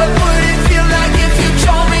 What would it feel like if you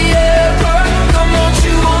tore me apart? Come on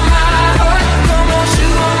to my heart, come on to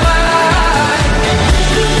my heart.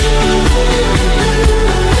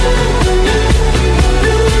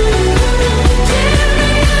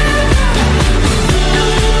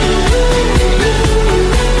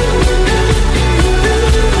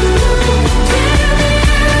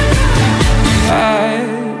 I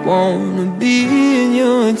wanna be in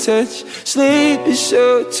your touch. Sleep is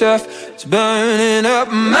so tough, it's burning up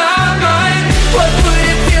my mind. What would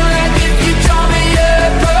it feel like if you tore me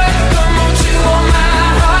apart? Come on to my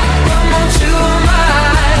heart, come on to my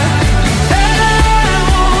heart. I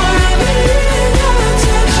wanna be in your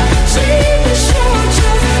touch. Sleep is so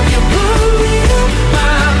tough, you're burning up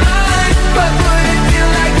my mind. What would it feel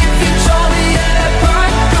like if you tore me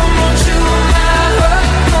apart? Come on to my heart,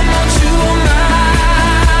 come on to my heart.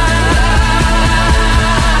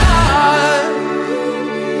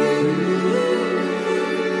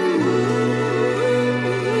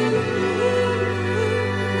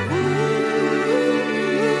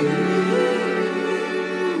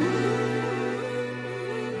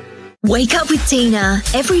 Wake up with Tina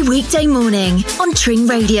every weekday morning on Tring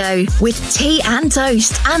Radio with tea and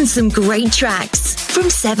toast and some great tracks from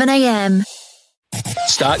 7 a.m.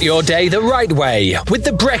 Start your day the right way with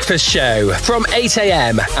The Breakfast Show from 8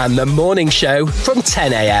 a.m. and The Morning Show from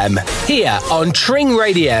 10 a.m. here on Tring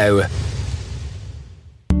Radio.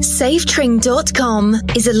 SaveTring.com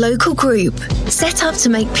is a local group set up to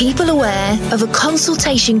make people aware of a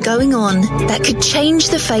consultation going on that could change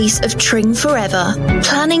the face of Tring forever.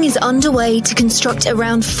 Planning is underway to construct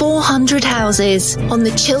around 400 houses on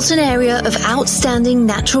the Chiltern area of outstanding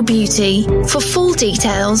natural beauty. For full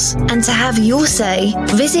details and to have your say,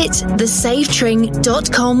 visit the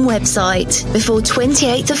SaveTring.com website before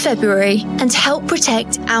 28th of February and help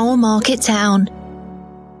protect our market town.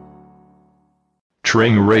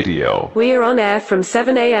 Tring Radio. We are on air from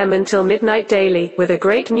 7 a.m. until midnight daily, with a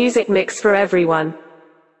great music mix for everyone.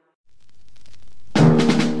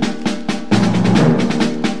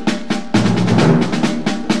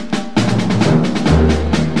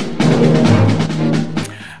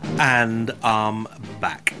 And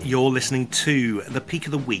back. You're listening to the Peak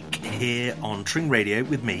of the Week here on Tring Radio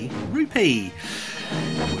with me, Rupy.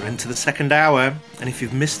 We're into the second hour, and if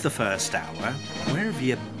you've missed the first hour, where have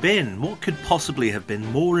you been? What could possibly have been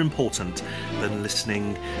more important than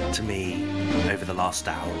listening to me over the last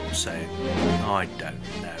hour or so? I don't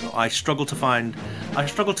know. I struggle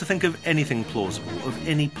to think of anything plausible, of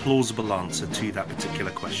any plausible answer to that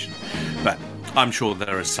particular question. But I'm sure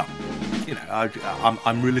there are some. You know,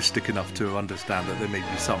 I'm realistic enough to understand that there may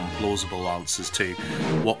be some plausible answers to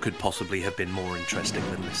what could possibly have been more interesting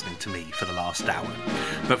than listening to me for the last hour.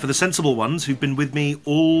 But for the sensible ones who've been with me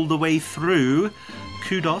all the way through,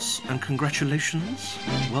 kudos and congratulations.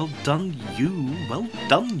 Well done you. Well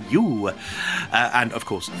done you. And of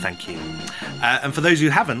course, thank you. And for those who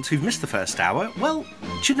haven't, who've missed the first hour, well,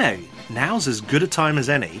 do you know, now's as good a time as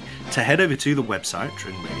any to head over to the website,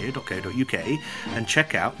 tringradio.co.uk, and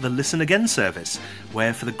check out the Listen Again service,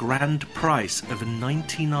 where for the grand price of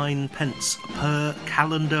 99 pence per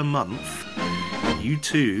calendar month, you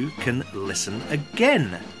too can listen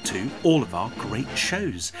again to all of our great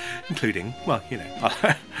shows, including, well, you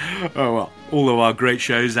know, all of our great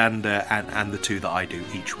shows and the two that I do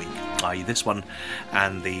each week, i.e. this one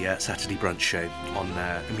and the Saturday brunch show on,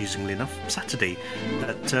 amusingly enough, Saturday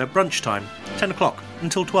at brunch time, 10 o'clock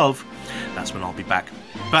until 12. That's when I'll be back.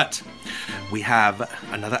 But we have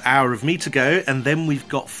another hour of me to go, and then we've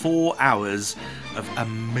got 4 hours of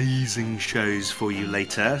amazing shows for you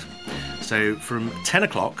later. So from 10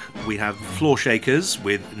 o'clock, we have Floor Shakers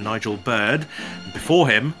with Nigel Bird. Before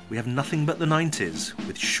him, we have Nothing But the 90s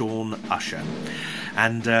with Sean Usher.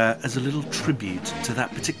 And as a little tribute to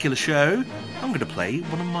that particular show, I'm going to play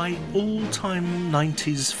one of my all-time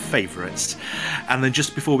 90s favourites. And then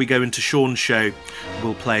just before we go into Sean's show,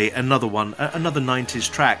 we'll play another one, another 90s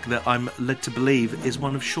track that I'm led to believe is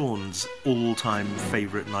one of Sean's all-time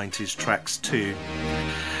favourite 90s tracks too.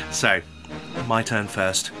 So, my turn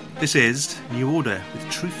first. This is New Order with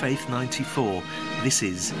True Faith 94. This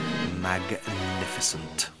is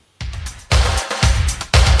Magnificent.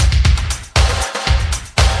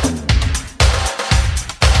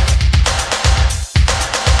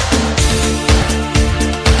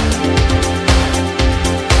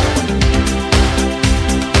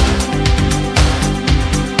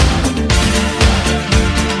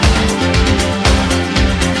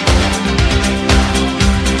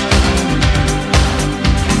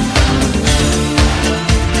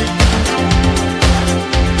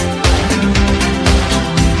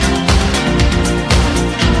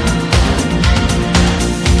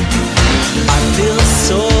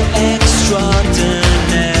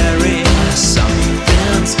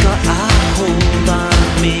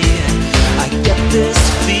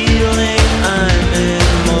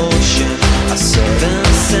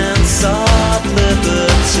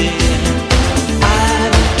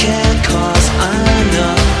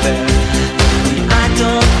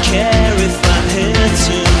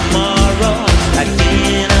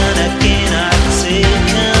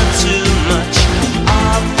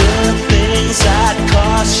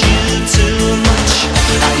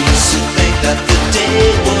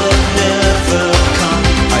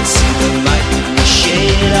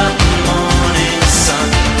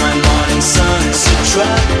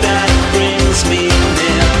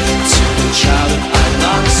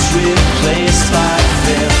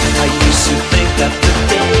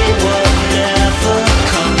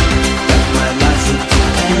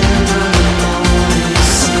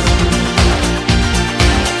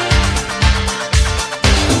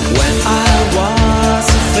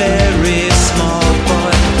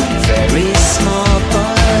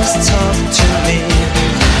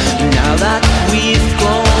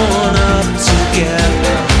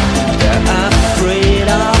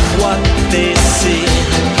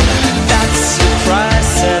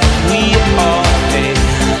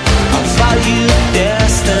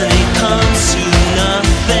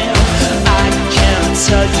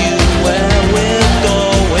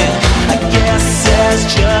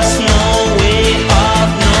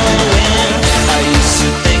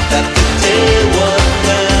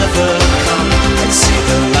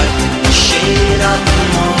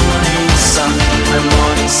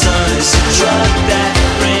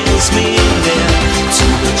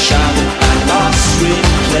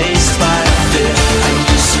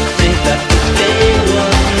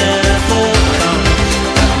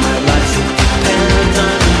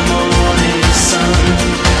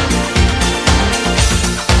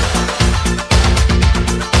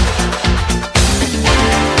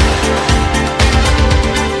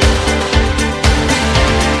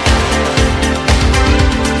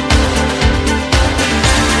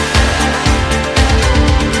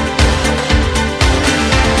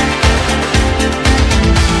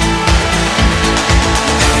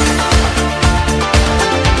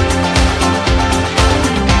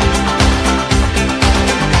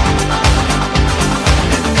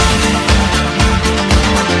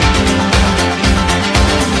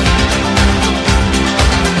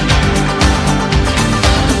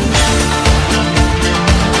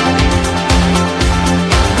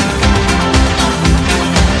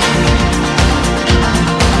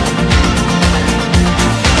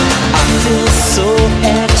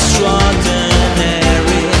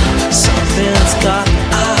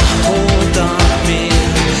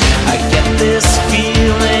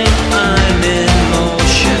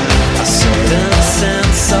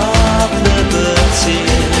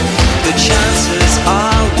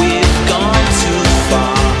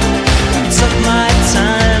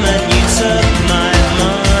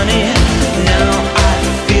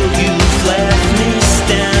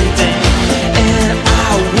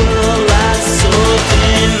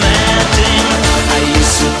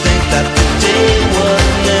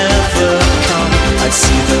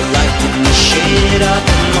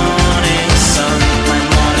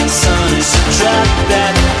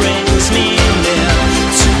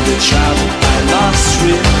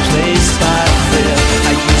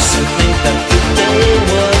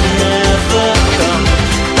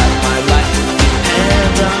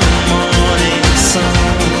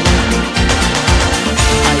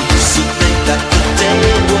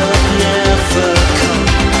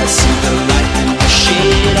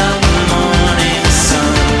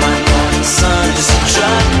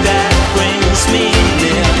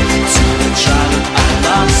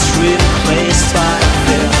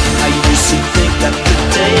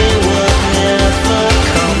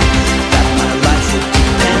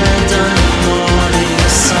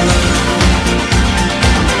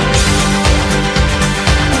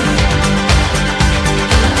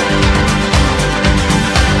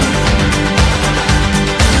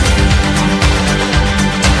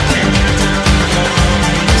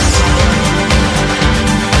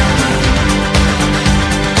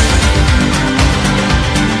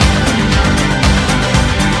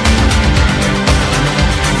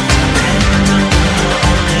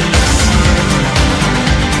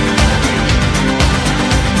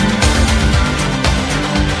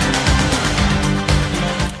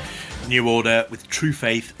 New Order with True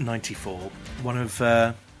Faith 94. One of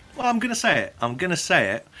well, I'm gonna say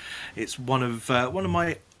it. It's one of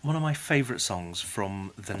my favourite songs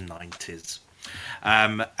from the 90s.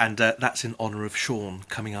 And that's in honour of Sean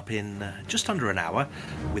coming up in just under an hour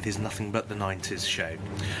with his Nothing But the 90s show.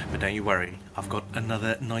 But don't you worry, I've got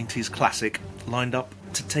another 90s classic lined up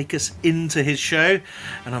to take us into his show,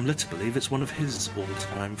 and I'm led to believe it's one of his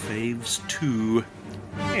all-time faves too.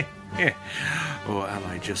 Or am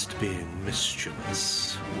I just being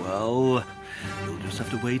mischievous? Well, you'll just have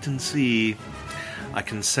to wait and see. I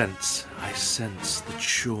sense that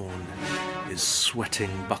Sean is sweating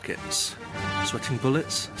buckets. Sweating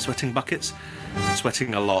bullets? Sweating buckets?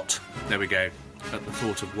 Sweating a lot. There we go. At the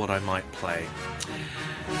thought of what I might play.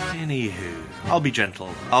 Anywho, I'll be gentle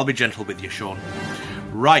with you, Sean.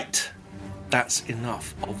 Right. That's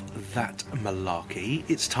enough of that malarkey.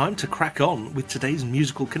 It's time to crack on with today's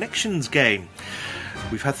Musical Connections game.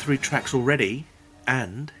 We've had 3 tracks already,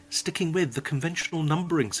 and sticking with the conventional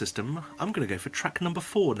numbering system, I'm going to go for track number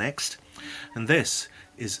 4 next. And this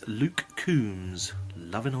is Luke Combs,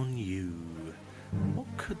 Lovin' On You. What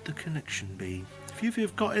could the connection be? A few of you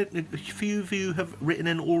have got it, a few of you have written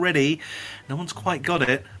in already. No one's quite got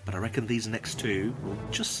it, but I reckon these next 2 will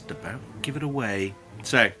just about give it away.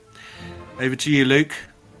 So, over to you, Luke.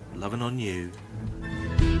 Lovin' On You.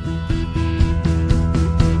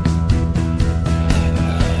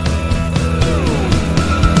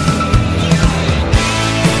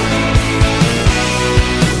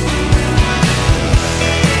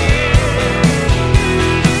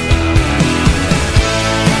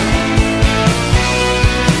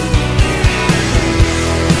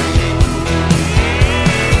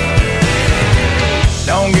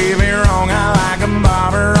 Don't get me wrong, I like a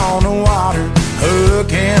bobber on the water,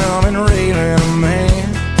 hooking 'em and reeling 'em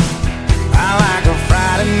in. I like a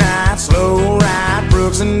Friday night slow ride,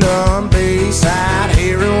 Brooks and Dunn Bayside,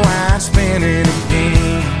 hair rewind, spin it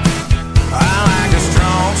again. I like a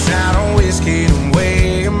strong shot of whiskey, the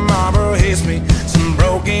way a Marlboro hits me, some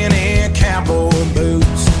broken in cowboy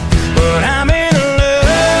boots. But I'm in love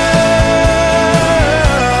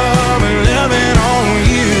and loving on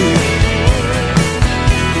you.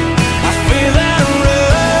 I feel that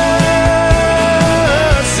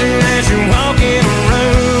rush soon as you walk in a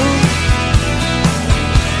room.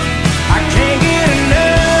 I can't get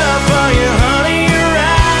enough of you, honey. You're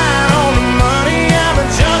right on the money. I'm a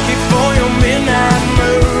junkie for your midnight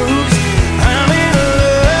moves. I'm in love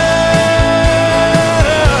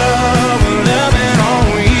with loving on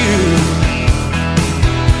you.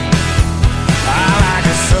 I like a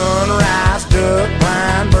sunrise, duck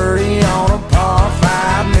blind, birdie on a par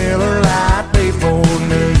 5, Miller Lite before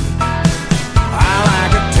noon. I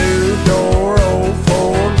like a 2-door old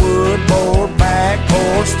Ford, wood board, back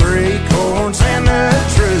porch, 3 chords and the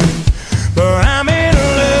truth. But I'm in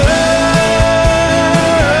love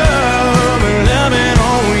and loving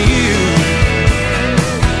on you.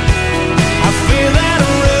 I feel that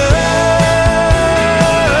rush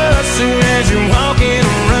soon as you walk in a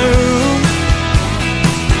room.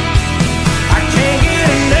 I can't get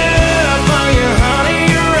enough of you, honey.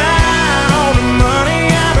 You're right on the money.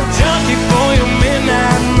 I'm a junkie for your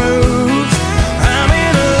midnight moves. I'm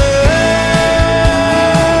in love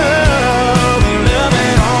and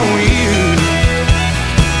loving on you.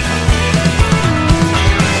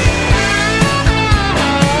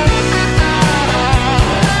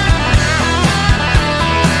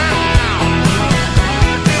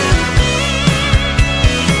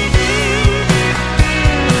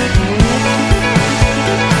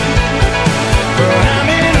 But I'm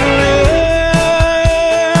in love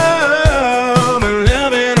and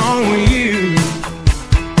loving on you.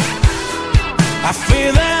 I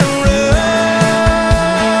feel that rush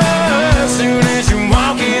soon as you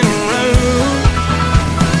walk in a room.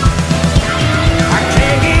 I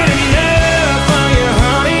can't get enough of you,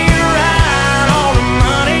 honey. You're right on the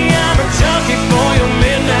money. I'm a junkie for your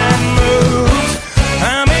midnight moves.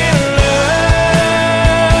 I'm in love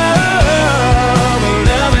and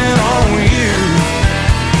loving on you.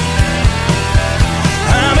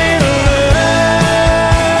 I'm in love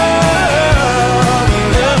and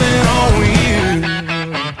loving on you.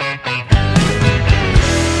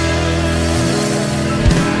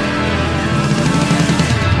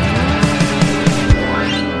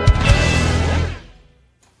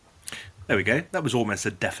 There we go. That was almost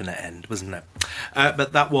a definite end, wasn't it?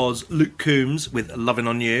 But that was Luke Combs with Lovin'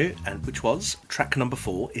 On You, and which was track number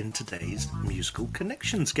 4 in today's Musical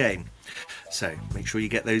Connections game. So make sure you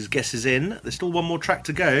get those guesses in. There's still one more track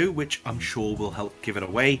to go, which I'm sure will help give it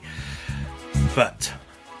away. But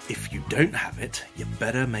if you don't have it, you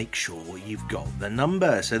better make sure you've got the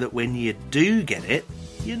number so that when you do get it,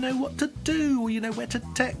 you know what to do, or you know where to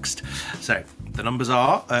text. So the numbers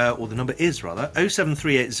are, or the number is rather,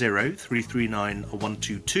 07380 339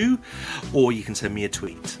 122, or you can send me a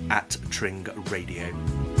tweet at Tring Radio.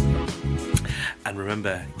 And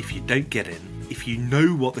remember, if you don't get in, if you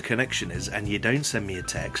know what the connection is and you don't send me a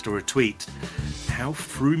text or a tweet, how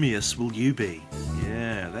frumious will you be?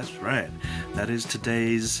 Yeah, that's right. That is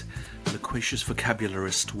today's loquacious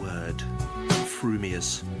vocabularist word.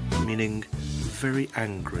 Frumious, meaning very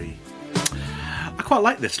angry. I quite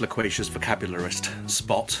like this loquacious vocabularist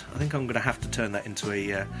spot. I think I'm going to have to turn that into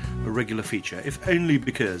a regular feature, if only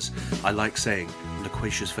because I like saying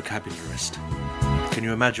loquacious vocabularist. Can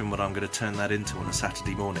you imagine what I'm going to turn that into on a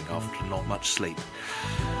Saturday morning after not much sleep?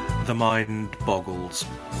 The mind boggles.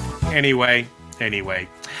 Anyway. Right,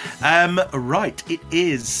 it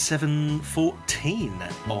is 7:14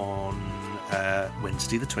 on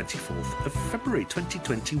Wednesday the 24th of February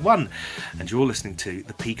 2021, and you're listening to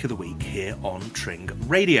the Peak of the Week here on Tring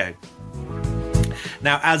Radio.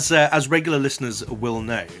 Now, as regular listeners will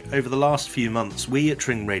know, over the last few months, we at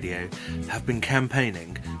Tring Radio have been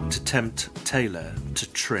campaigning to tempt Taylor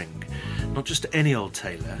to Tring. Not just any old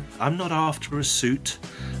Taylor. I'm not after a suit.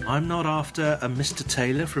 I'm not after a Mr.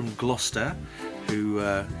 Taylor from Gloucester, who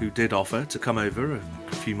did offer to come over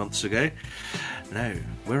a few months ago. No,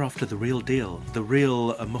 we're after the real deal, the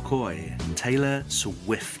real McCoy, Taylor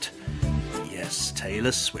Swift. Yes,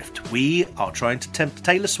 Taylor Swift. We are trying to tempt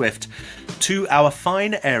Taylor Swift to our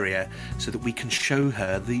fine area so that we can show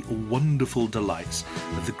her the wonderful delights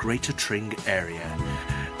of the Greater Tring area.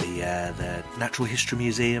 The Natural History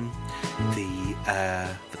Museum, the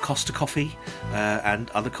Costa Coffee, and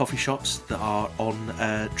other coffee shops that are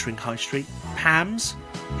on Tring High Street. Pam's,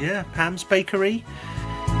 Pam's Bakery.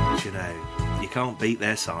 You know, you can't beat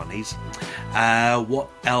their sarnies. What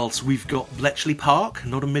else? We've got Bletchley Park,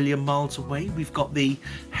 not a million miles away. We've got the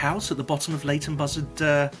house at the bottom of Leighton Buzzard,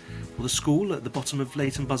 or the school at the bottom of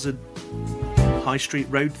Leighton Buzzard High Street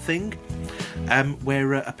Road thing,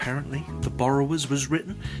 where apparently The Borrowers was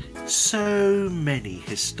written. So many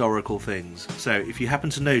historical things. So if you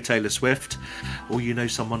happen to know Taylor Swift, or you know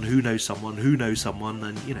someone who knows someone who knows someone,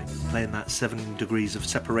 and you know, playing that 7 degrees of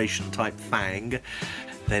separation type thing,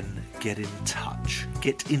 then get in touch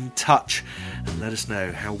and let us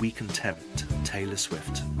know how we can tempt Taylor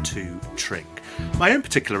Swift to Tring. My own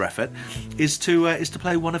particular effort is to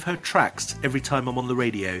play one of her tracks every time I'm on the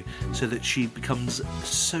radio, so that she becomes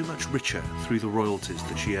so much richer through the royalties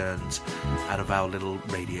that she earns out of our little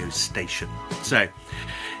radio station. So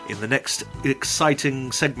in the next exciting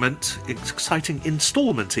instalment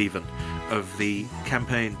even of the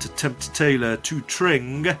campaign to tempt Taylor to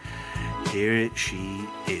Tring, here she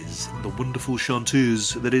is, the wonderful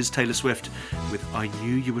chanteuse that is Taylor Swift, with I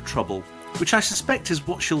Knew You Were Trouble, which I suspect is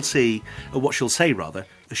what she'll say rather,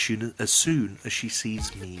 as soon as she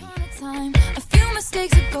sees me. A few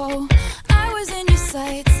mistakes ago, I was in your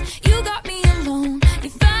sights. You got me alone. You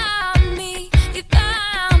found me. You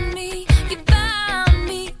found me. You found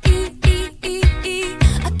me.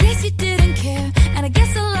 I guess you didn't care, and I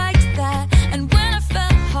guess I liked that. And when I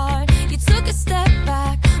fell hard, you took a step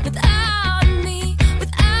back without me.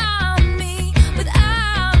 Without me.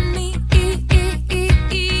 Without me.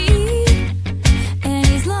 And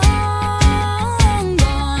he's long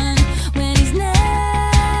gone when he's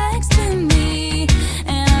next to me.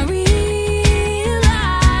 And I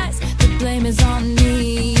realize the blame is on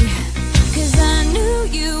me. 'Cause I knew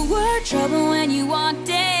you were trouble when you walked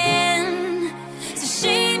in. So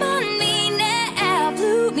shame on me now.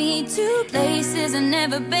 Flew me to places I've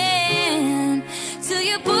never been. Till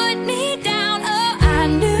you put me down. Oh, I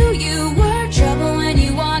knew you were trouble when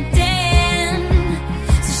you walked in.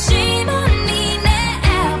 So shame on me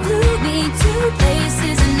now. Flew me to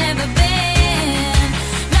places I've never been.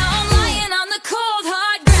 Now I'm lying on the cold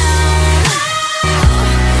hard ground.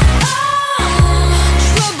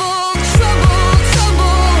 Trouble, trouble,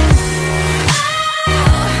 trouble.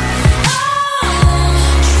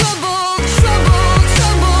 Trouble, trouble,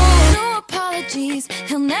 trouble. No apologies,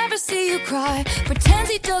 he'll never see you cry. Pretends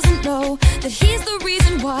he doesn't know that he's the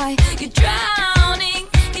reason why you're drowning,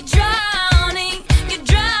 you're drowning, you're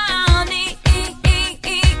drowning.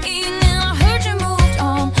 Now I heard you moved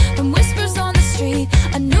on from whispers on the street.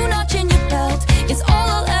 A new notch in your belt is all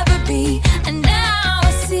I'll ever be. And now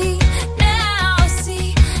I see, now I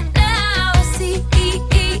see, now I see.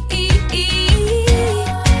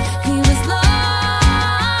 He was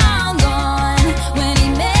long gone when he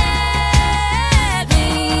met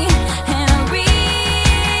me. And I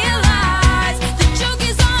realized the joke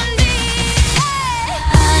is on me.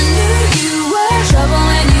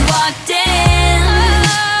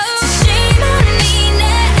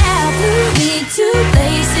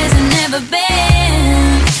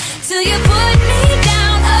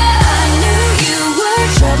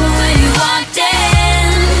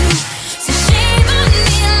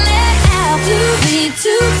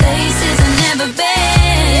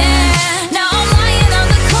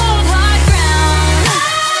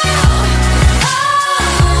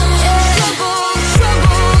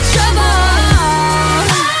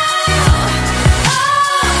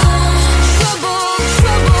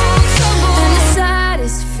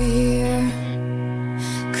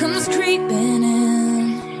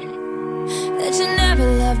 that you never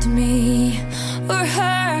loved me or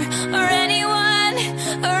her or anyone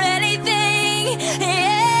or anything.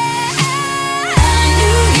 Yeah, I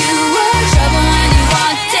knew you were trouble when you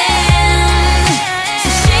walked in. So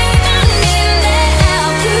shame on me now.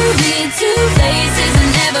 Flew me to places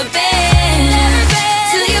I've never been.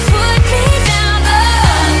 Till you put me down. Oh,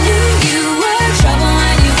 I knew you were trouble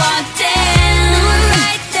when you walked in.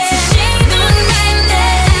 So shame on me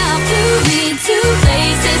now. Flew me to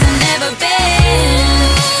places I've never been.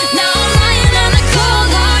 Now I'm lying on the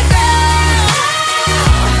cold hard ground.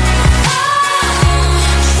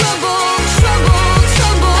 Trouble, trouble,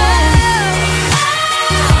 trouble.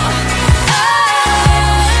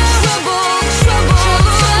 Trouble, trouble,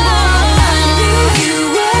 trouble. I knew you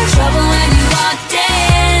were trouble when you walked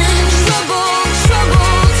in. Trouble,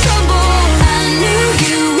 trouble, trouble. I knew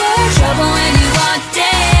you were trouble when you walked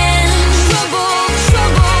in. Trouble,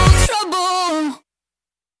 trouble, trouble.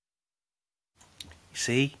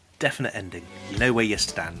 See? Definite ending. You know where you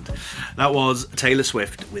stand. That was Taylor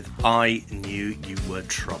Swift with I Knew You Were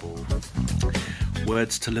Trouble.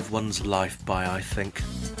 Words to live one's life by, I think.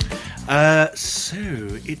 So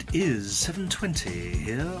it is 7:20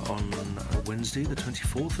 here on Wednesday the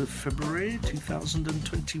 24th of February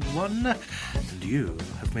 2021, and you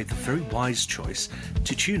have made the very wise choice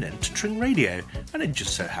to tune in to Tring Radio. And it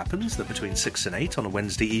just so happens that between 6 and 8 on a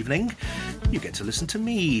Wednesday evening you get to listen to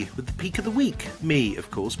me with the peak of the week. Me,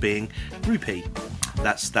 of course, being Rupy.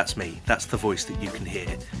 That's me. That's the voice that you can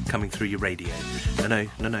hear coming through your radio. No,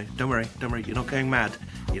 don't worry, you're not going mad.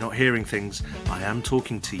 You're not hearing things. I am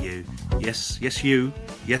talking to you. Yes, you.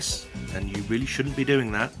 Yes, and you really shouldn't be doing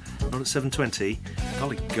that. Not at 7:20.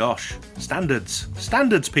 Golly gosh. Standards,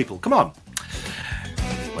 people. Come on.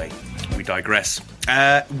 Anyway, we digress.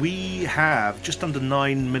 We have just under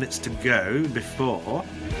 9 minutes to go before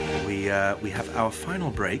we have our final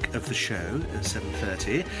break of the show at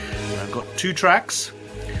 7:30. I've got 2 tracks,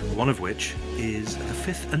 one of which is the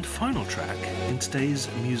 5th and final track in today's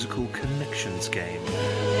musical connections game.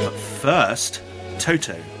 But first,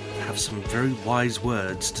 Toto have some very wise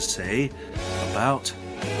words to say about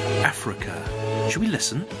Africa. Shall we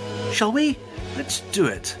listen? Shall we? Let's do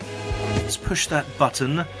it. Let's push that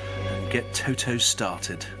button and get Toto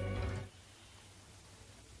started.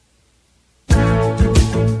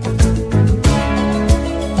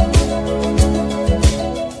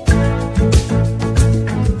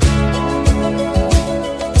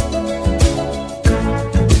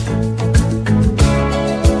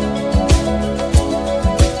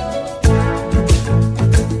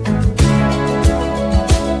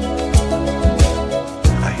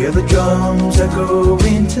 The drums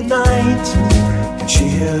echoing tonight, and she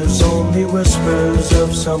hears only whispers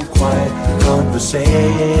of some quiet conversation.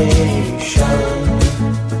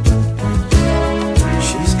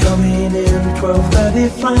 She's coming in 12:30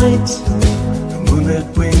 flight. The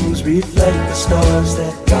moonlit wings reflect the stars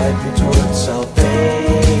that guide me towards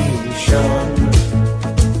salvation.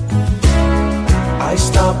 I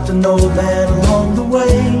stopped an old man along the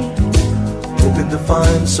way, hoping to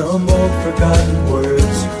find some old forgotten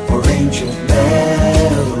words or ancient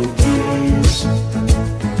melodies.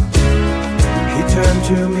 He turned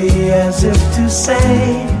to me as if to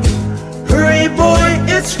say, hurry boy,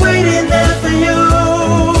 it's waiting there for you.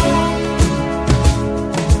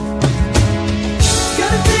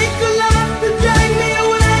 Gotta take a lot to drag me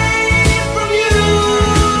away from you.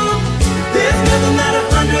 There's nothing that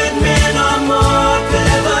 100 men or more could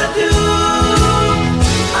ever do.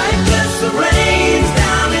 I guess the rain's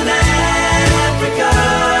down in Africa.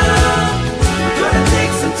 Gonna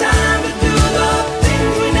take some time to do the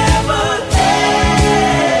things we never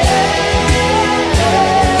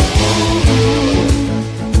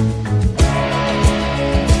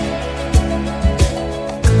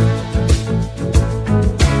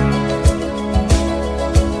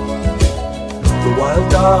The wild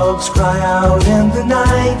dogs cry out in the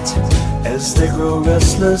night as they grow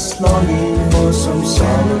restless, longing for some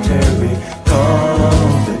solitary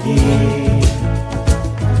company.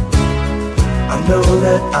 I know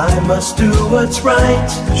that I must do what's right,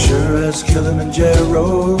 sure as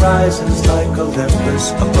Kilimanjaro rises like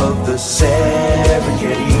Olympus above the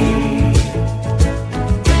Serengeti.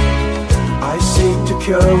 I seek to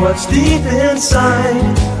cure what's deep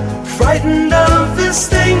inside, frightened of this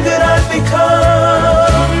thing that I've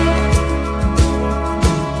become.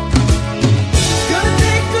 Gonna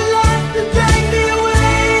take a lot to drag me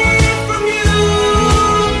away from you.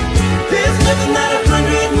 There's nothing that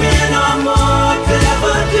 100 men or more could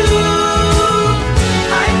ever do.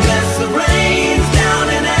 I guess the rain's down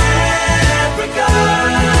in Africa.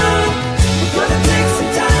 We're gonna take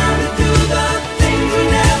some time to do the things we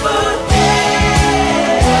never had.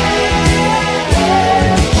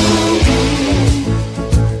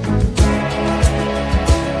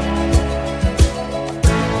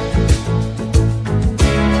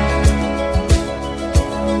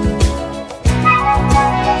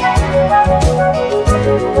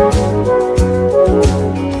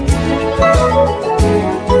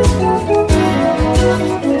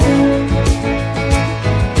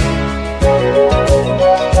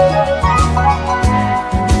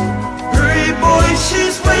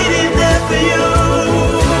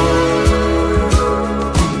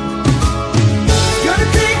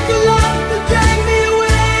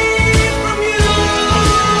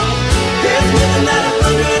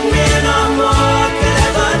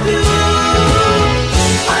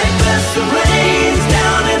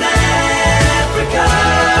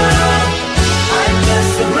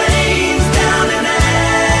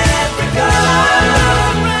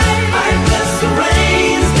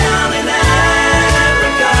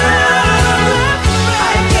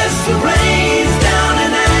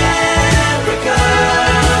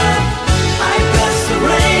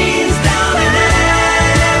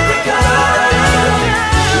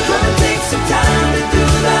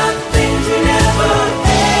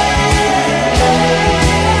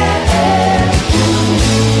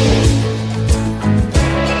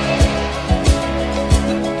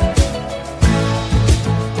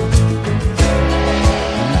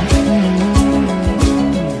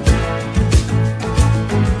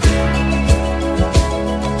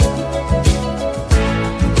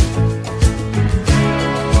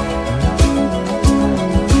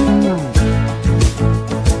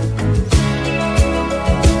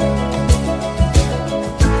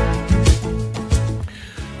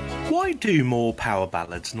 do more power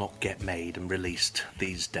ballads not get made and released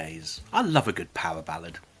these days? I love a good power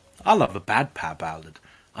ballad. I love a bad power ballad.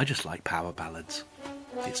 I just like power ballads.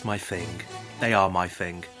 It's my thing. They are my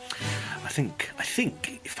thing. I think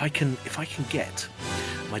if I can get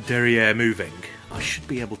my derriere moving, I should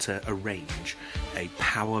be able to arrange a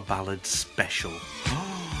power ballad special.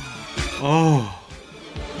 Oh,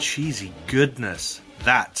 cheesy goodness.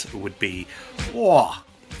 That would be... Oh,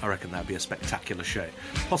 I reckon that'd be a spectacular show.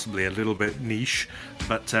 Possibly a little bit niche,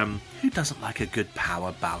 but who doesn't like a good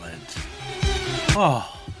power ballad?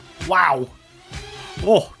 Oh, wow.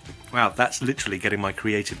 Oh, wow, that's literally getting my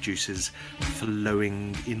creative juices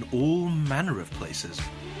flowing in all manner of places.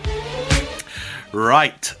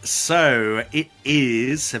 Right, so it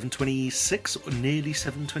is 7:26, or nearly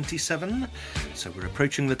 7:27, so we're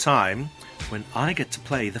approaching the time when I get to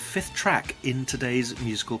play the 5th track in today's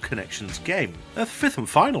Musical Connections game. The 5th and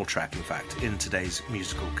final track, in fact, in today's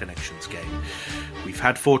Musical Connections game. We've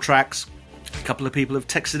had 4 tracks. A couple of people have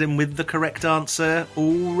texted in with the correct answer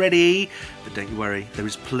already, but don't you worry, there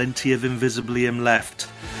is plenty of Invisibilium left.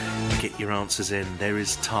 Get your answers in, there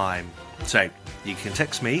is time. So, you can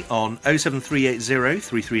text me on 07380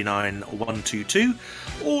 339 122,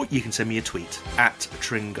 or you can send me a tweet at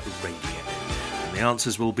Tring Radio. And the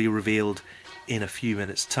answers will be revealed in a few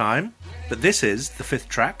minutes' time. But this is the 5th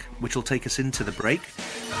track, which will take us into the break.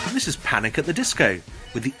 And this is Panic at the Disco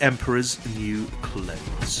with the Emperor's New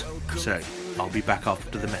Clothes. So, I'll be back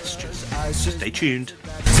after the messages. Stay tuned.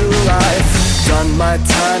 To life, done my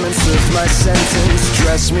time and served my sentence.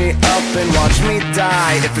 Dress me up and watch me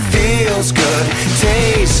die. If it feels good,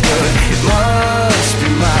 tastes good, it must be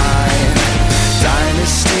mine.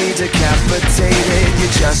 Dynasty decapitated, you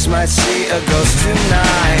just might see a ghost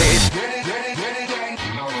tonight.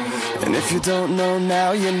 And if you don't know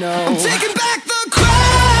now, you know. I'm taking back the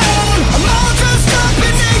crown. I'm all dressed up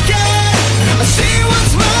and naked. I see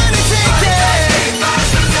what's mine and take it.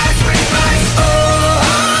 Oh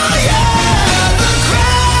yeah, the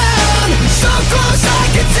crown. So close I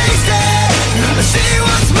can taste it. I see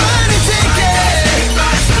what's mine and take it.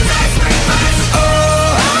 Oh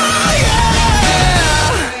yeah.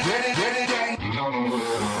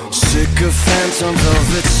 Sycophants on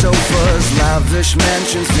velvet sofas, lavish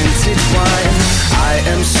mansions, vintage wine. I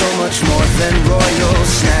am so much more than royal.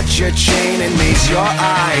 Snatch your chain and maze your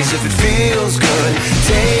eyes. If it feels good,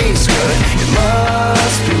 tastes good, it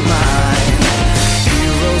must be mine.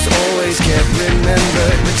 Heroes always get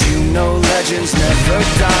remembered, but you know legends never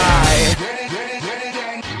die.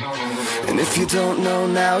 And if you don't know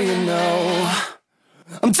now, you know.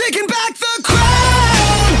 I'm taking back the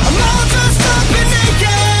crown. I'm all dressed up and naked.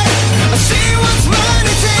 I see what's mine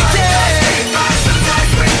and take it.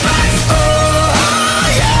 Oh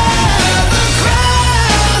yeah, the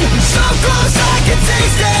crown. So close I can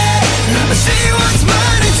taste it. I see what's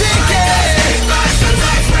mine and take it.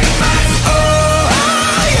 Oh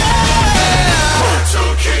yeah.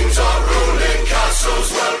 Mortal kings are ruling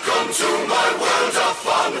castles. Welcome to my world of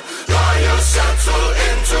fun. Lions settle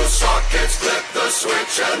into sockets. Flip the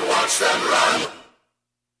switch and watch them run.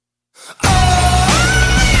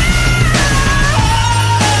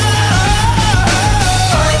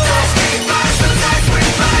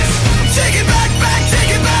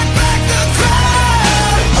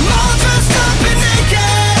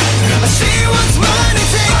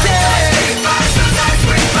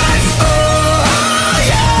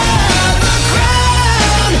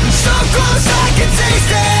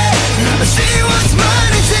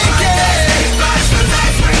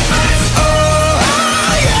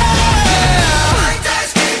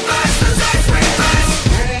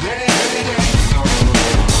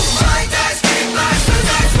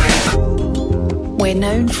 We're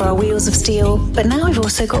known for our wheels of steel, but now we've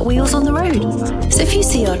also got wheels on the road. So if you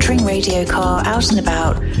see our Tring Radio car out and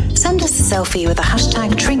about, send us a selfie with the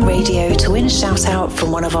hashtag Tring Radio to win a shout out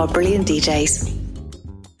from one of our brilliant DJs.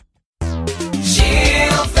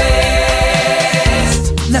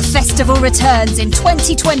 The festival returns in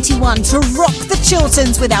 2021 to rock the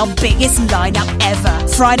Chilterns with our biggest lineup ever.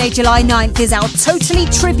 Friday, July 9th is our Totally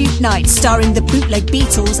Tribute Night starring the Bootleg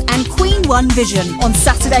Beatles and Queen One Vision. On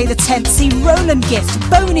Saturday the 10th, see Roland Gift,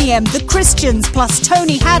 Boney M, The Christians, plus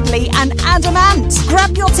Tony Hadley and Adam Ant.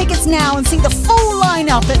 Grab your tickets now and see the full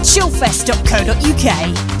lineup at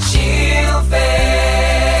chillfest.co.uk. Chillfest.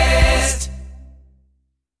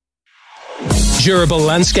 Durable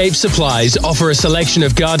Landscape Supplies offer a selection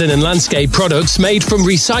of garden and landscape products made from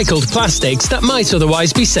recycled plastics that might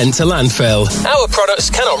otherwise be sent to landfill. Our products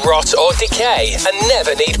cannot rot or decay and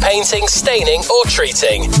never need painting, staining or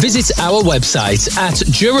treating. Visit our website at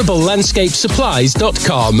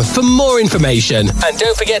durablelandscapesupplies.com for more information. And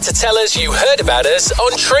don't forget to tell us you heard about us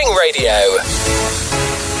on Tring Radio.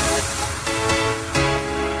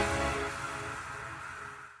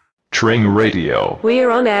 Tring Radio. We are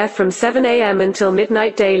on air from 7 a.m. until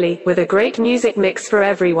midnight daily, with a great music mix for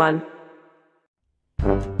everyone.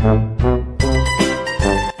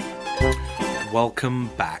 Welcome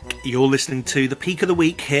back. You're listening to the Peak of the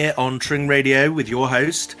Week here on Tring Radio with your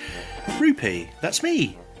host, Rupy. That's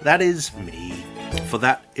me. That is me. For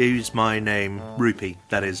that is my name, Rupy.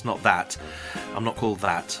 That is not that. I'm not called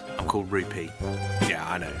that. I'm called Rupy. Yeah,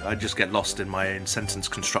 I know. I just get lost in my own sentence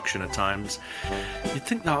construction at times. You'd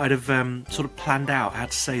think that I'd have sort of planned out how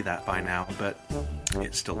to say that by now, but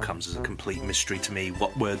it still comes as a complete mystery to me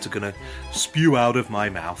what words are going to spew out of my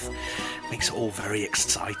mouth. Makes it all very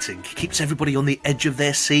exciting. Keeps everybody on the edge of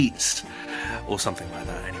their seats. Or something like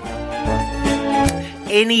that,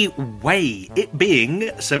 Anyway, it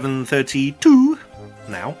being 7:32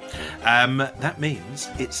 now, that means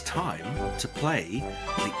it's time to play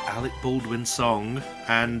the Alec Baldwin song.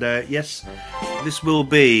 And yes, this will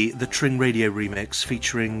be the Tring Radio remix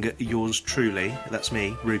featuring yours truly. That's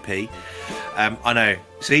me, Rupy. I know.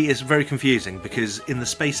 See, it's very confusing because in the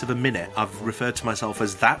space of a minute I've referred to myself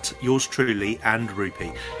as that, yours truly, and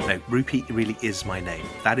Rupy. No, Rupy really is my name.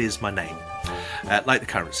 That is my name. Like the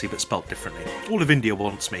currency, but spelt differently. All of India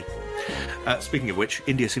wants me. Speaking of which,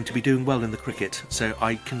 India seem to be doing well in the cricket, so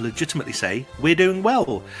I can legitimately say, we're doing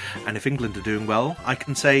well. And if England are doing well, I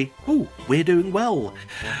can say, ooh, we're doing well.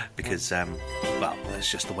 Because, well, that's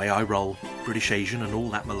just the way I roll. British Asian and all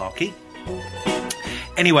that malarkey.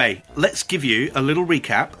 Anyway, let's give you a little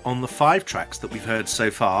recap on the 5 tracks that we've heard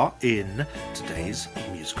so far in today's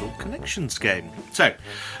Musical Connections game. So,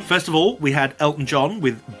 first of all, we had Elton John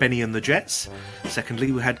with Benny and the Jets.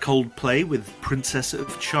 Secondly, we had Coldplay with Princess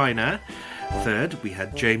of China. Third, we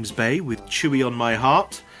had James Bay with Chewy on My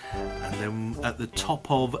Heart. And then at the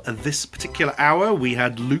top of this particular hour, we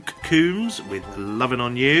had Luke Combs with Lovin'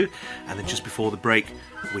 On You. And then just before the break,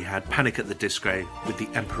 we had Panic at the Disco with The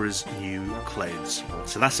Emperor's New Clothes.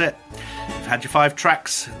 So that's it. You've had your 5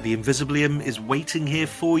 tracks. The Invisibilium is waiting here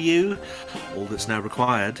for you. All that's now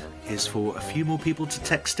required is for a few more people to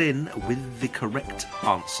text in with the correct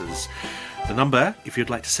answers. The number, if you'd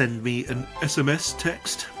like to send me an SMS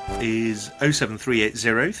text, is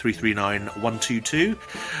 07380 339 122.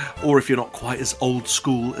 Or if you're not quite as old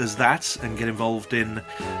school as that and get involved in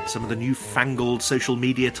some of the newfangled social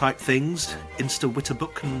media type things, Insta,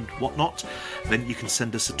 Witterbook and whatnot, then you can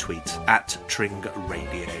send us a tweet at Tring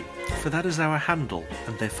Radio. For that is our handle,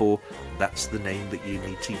 and therefore that's the name that you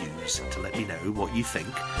need to use to let me know what you think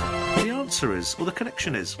the answer is, or the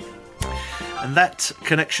connection is. And that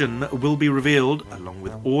connection will be revealed, along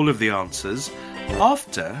with all of the answers,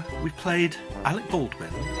 after we've played Alec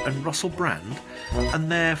Baldwin and Russell Brand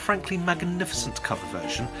and their frankly magnificent cover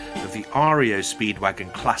version of the REO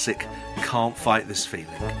Speedwagon classic Can't Fight This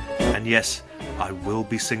Feeling. And yes, I will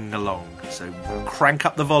be singing along, so crank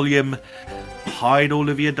up the volume, hide all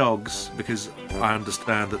of your dogs, because I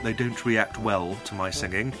understand that they don't react well to my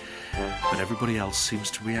singing, but everybody else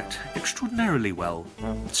seems to react extraordinarily well.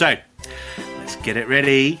 So, let's get it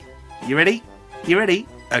ready. You ready? You ready?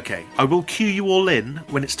 Okay, I will cue you all in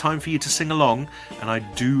when it's time for you to sing along, and I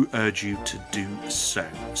do urge you to do so.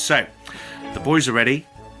 So, the boys are ready.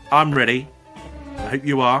 I'm ready. I hope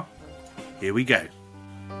you are. Here we go.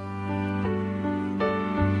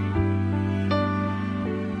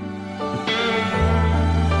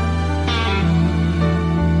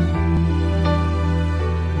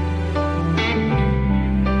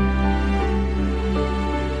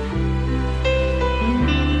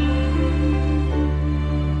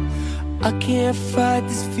 I can't fight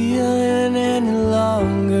this feeling any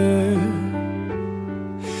longer,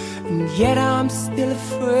 and yet I'm still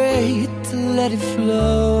afraid to let it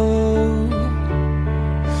flow.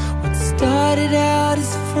 What started out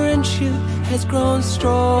as friendship has grown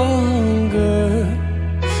stronger.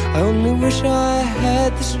 I only wish I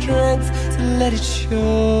had the strength to let it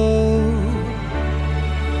show.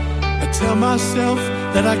 I tell myself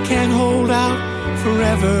that I can't hold out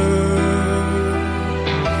forever.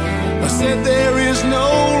 I said there is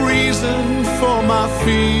no reason for my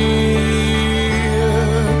fear,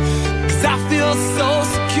 'cause I feel so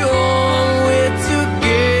secure we're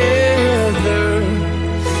together.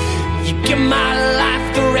 You give my life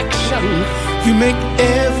direction, you make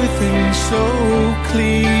everything so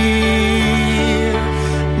clear.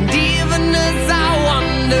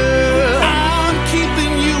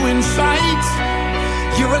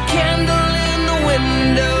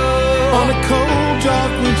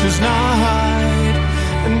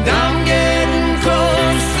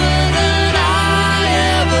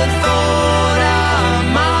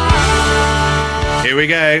 Here we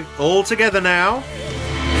go, all together now.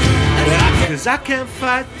 'Cause I can't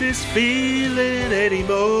fight this feeling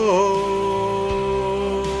anymore.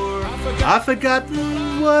 I've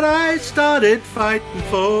forgotten what I started fighting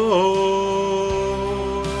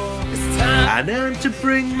for. I am to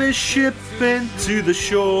bring the ship into the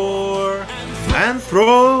shore and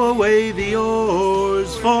throw away the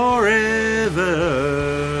oars forever.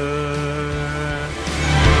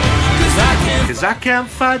 'Cause I can't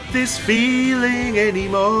fight this feeling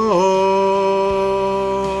anymore.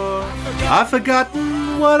 I've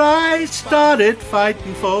forgotten what I started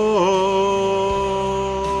fighting for.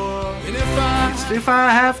 It's if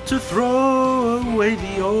I have to throw away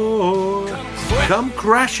the oar, come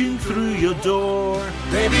crashing through your door.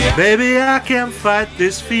 Baby, I can't fight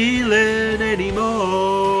this feeling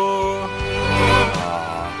anymore.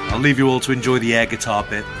 I'll leave you all to enjoy the air guitar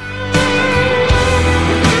bit.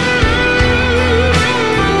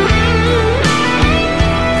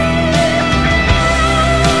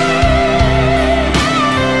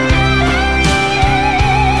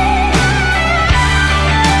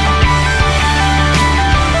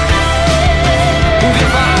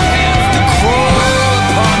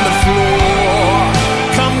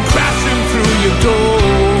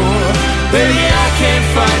 Baby, I can't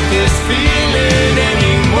fight this feeling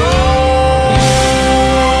anymore.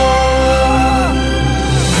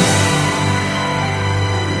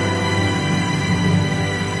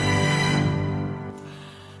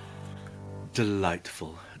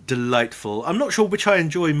 Delightful, delightful. I'm not sure which I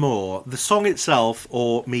enjoy more, the song itself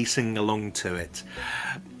or me singing along to it.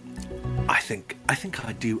 I think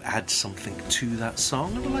I do add something to that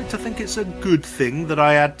song, and I like to think it's a good thing that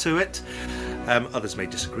I add to it. Others may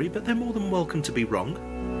disagree, but they're more than welcome to be wrong.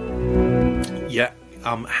 Yeah,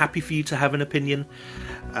 I'm happy for you to have an opinion,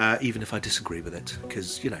 even if I disagree with it,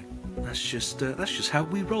 because, you know, that's just how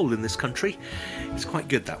we roll in this country. It's quite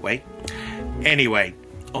good that way. Anyway,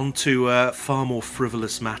 on to far more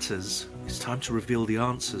frivolous matters. It's time to reveal the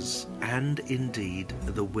answers, and indeed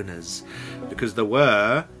the winners, because there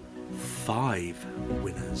were 5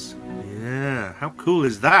 winners. Yeah, how cool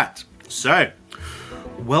is that? So,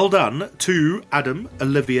 well done to Adam,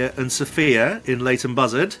 Olivia and Sophia in Leighton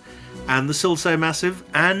Buzzard, and the Silso Massive,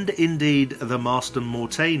 and indeed the Marston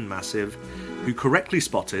Mortain Massive, who correctly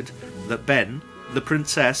spotted that Ben, the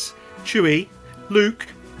Princess, Chewie, Luke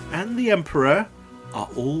and the Emperor are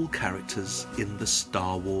all characters in the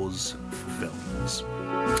Star Wars films.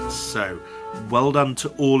 So, well done to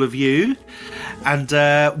all of you, and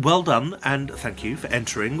well done and thank you for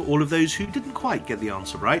entering all of those who didn't quite get the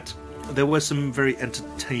answer right. There were some very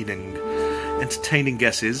entertaining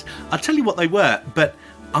guesses. I'll tell you what they were, but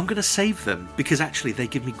I'm going to save them because actually they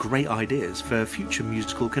give me great ideas for future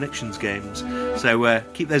Musical Connections games. So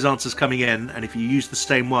keep those answers coming in, and if you use the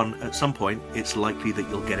same one at some point, it's likely that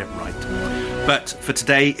you'll get it right. But for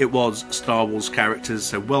today, it was Star Wars characters,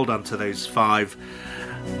 so well done to those 5.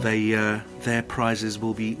 Their prizes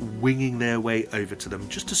will be winging their way over to them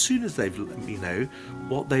just as soon as they've let me know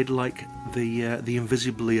what they'd like the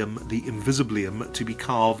invisiblium to be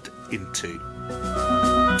carved into.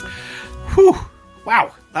 Whew!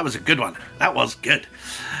 Wow, that was a good one. That was good.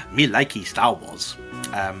 Me likey Star Wars.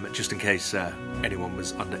 Just in case anyone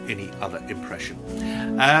was under any other impression.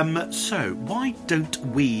 So why don't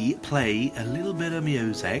we play a little bit of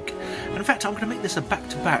music? And in fact, I'm going to make this a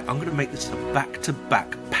back-to-back. I'm going to make this a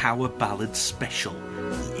back-to-back power ballad special.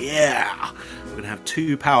 Yeah! We're going to have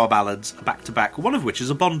 2 power ballads back-to-back, one of which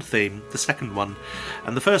is a Bond theme, the second one.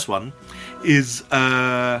 And the first one is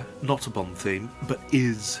not a Bond theme, but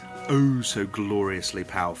is oh so gloriously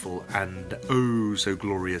powerful and oh so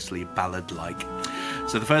gloriously ballad-like.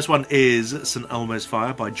 So the first one is St Elmo's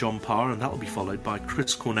Fire by John Parr, and that will be followed by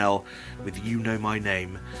Chris Cornell with You Know My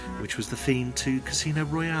Name, which was the theme to Casino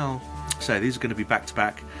Royale. So these are going to be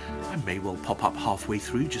back-to-back. I may well pop up halfway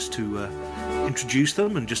through just to introduce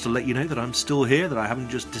them and just to let you know that I'm still here, that I haven't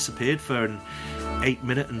just disappeared for an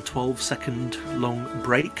 8-minute and 12-second long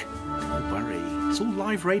break. Don't worry, it's all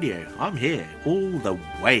live radio. I'm here all the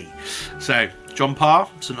way. So, John Parr,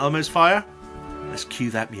 St Elmo's Fire. Let's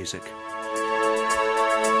cue that music.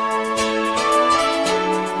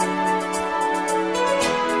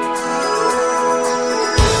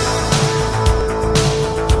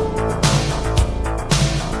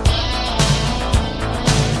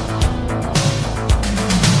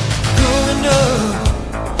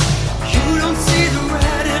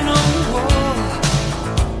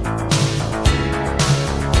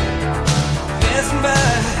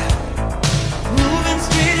 Moving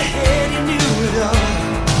straight ahead, you knew it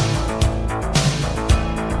all.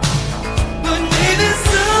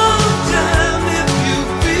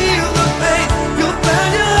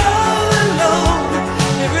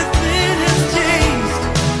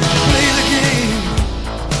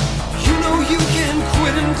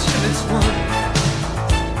 till it's won.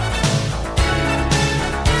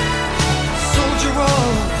 Soldier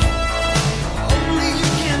on, only you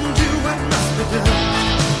can do what must be done.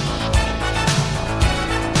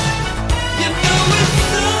 You know in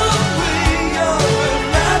some way you're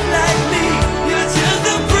not like me. You're just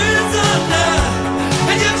a prisoner,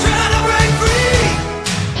 and you're trying to break free.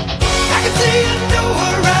 I can see a new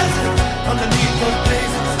horizon underneath the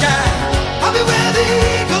blazing sky. I'll be where the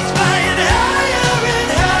eagles flying higher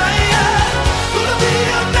and higher. Gonna be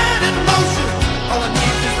a man in motion. All I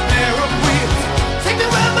need is a pair of wheels. Take me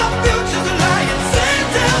where my future's lying. Send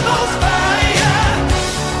down those fire.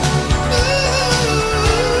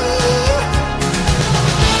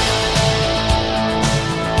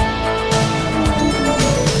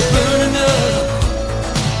 Burning up.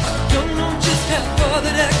 Don't know just how far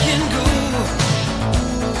that I can go.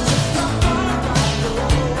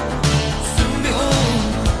 Soon be home.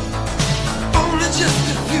 Only just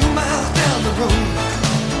a few miles down the road.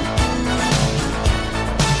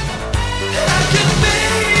 I can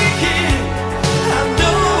make it. I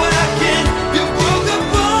know I can. You broke a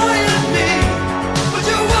boy in me, but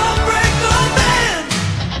you won't break my man.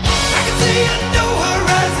 I can see a new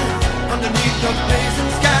horizon underneath the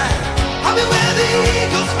blazing sky. I'll be where the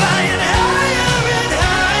eagles flying higher and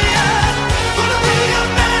higher. Gonna be a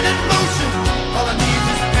man in motion. All I need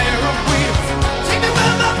is a pair of wheels. Take me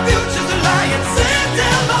where my future's lying. Send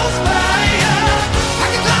down those fire. I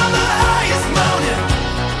can climb the highest mountain,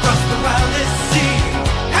 cross the wildest sea.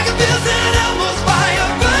 I can feel St. Elmo's fire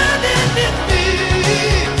burning in me,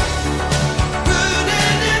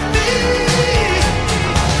 burning in me.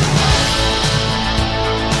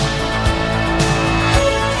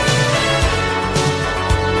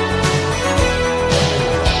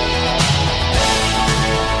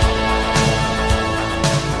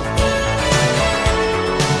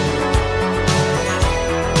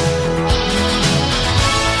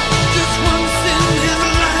 Just once in his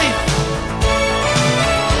life,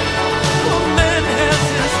 a man has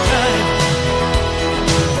his time,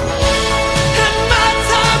 and my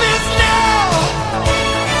time is now.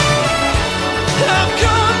 I'm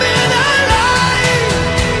coming alive.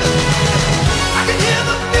 I can hear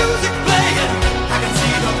the music playing, I can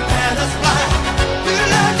see the banners fly. Feel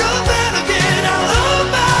like a man again, I'll hold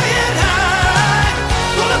my head high.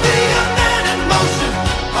 Gonna be a man in motion.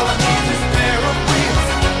 All I need is a pair of wheels.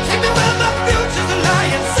 Take me where my future's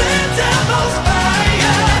lying. Send down those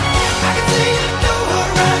fire. I can see a new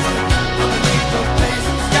horizon underneath the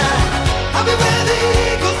blazing sky. I'll be where the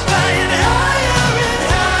eagles flying higher and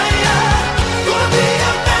higher. Gonna be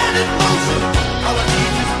a man in motion. All I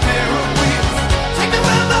need is a pair of wheels. Take me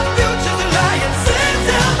where my future's lying. Send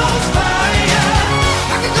down those fire.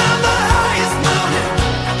 I can climb the highest mountain,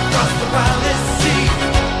 cross the wildest sea.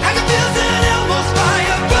 I can feel St. Elmo's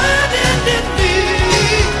fire burning in me,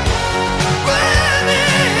 burning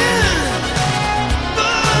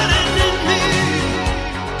in me.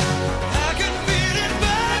 I can feel it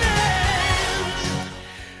burning.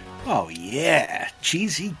 Oh yeah,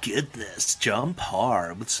 cheesy goodness. John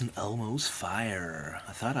Parr with St. Elmo's Fire.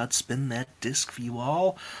 I thought I'd spin that disc for you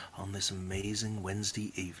all on this amazing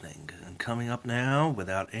Wednesday evening. And coming up now,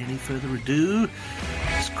 without any further ado,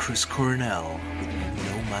 is Chris Cornell with You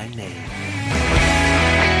Know My Name.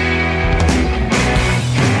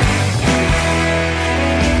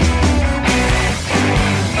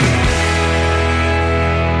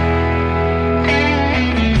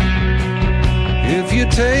 If you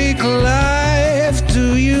take life,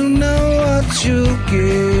 do you know what you'll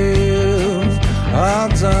give?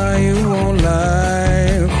 Odds are you won't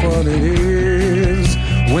like what it is.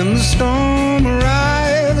 When the storm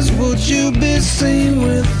arrives, would you be seen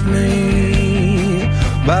with me?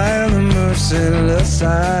 By the merciless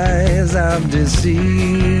eyes I've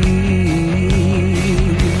deceived.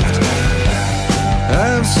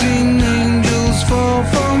 I've seen angels fall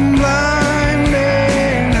from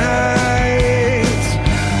blinding heights,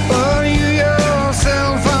 but you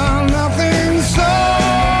yourself are nothing so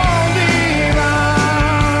divine.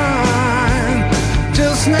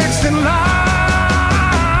 Just next in line.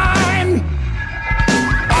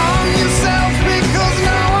 On yourself, because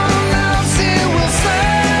no one else here will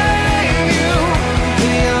save you.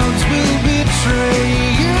 The odds will betray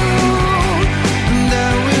you, and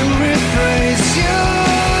I will replace you.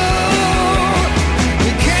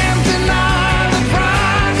 You can't deny the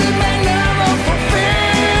prize, it may never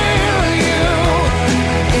fulfill you.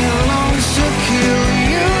 It longs to kill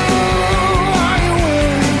you. Are you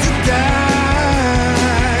willing to die?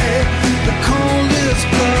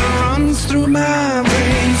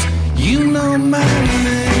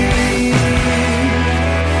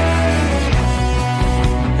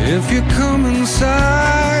 if you come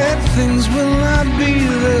inside, things will not be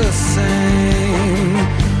the same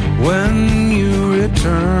when you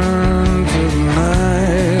return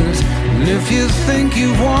tonight. And if you think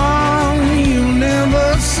you've won, you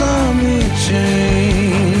never saw me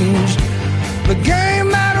change the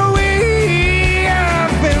game that we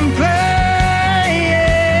have been playing.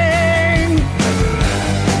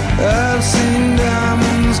 I've seen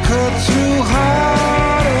diamonds cut through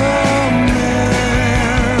heart of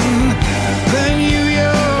man than you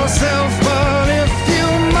yourself. But if you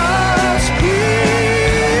must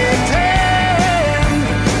pretend,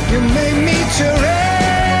 you may meet your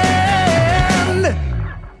end.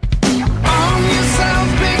 Arm yourself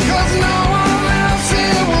because no one else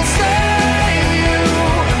here will save you.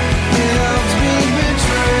 The odds will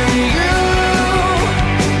betray you,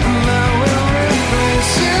 and I will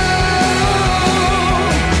replace you.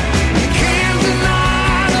 You can't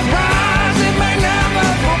deny the prize, it may never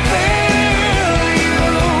fulfill you.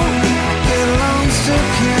 It longs to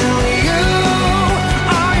kill you.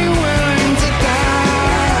 Are you willing to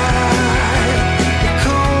die? The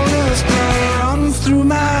coldest blood runs through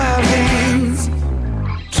my veins.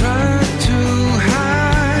 Try to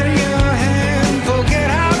hide your hand, forget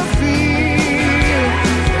how to feel.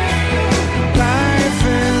 Life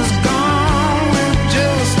is gone with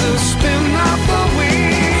just a spin of the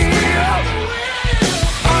wheel.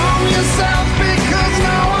 Arm yourself because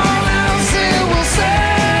no one else here will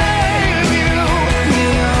save you. The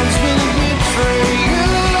odds will betray you,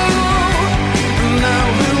 and I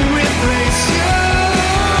will replace you.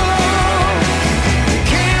 You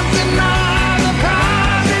can't deny the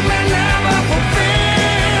prize, it may never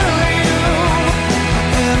fulfill you.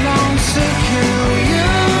 It longs to kill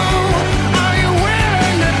you. Are you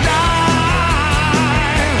willing to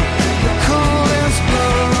die? The coldest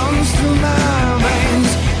blood runs through my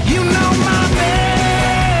veins. You know my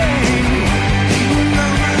name. You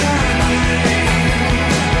know my name.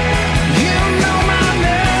 You know my name. You know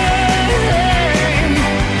my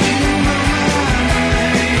name.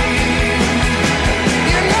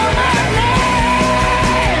 You know my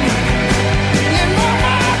name. You know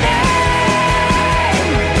my name.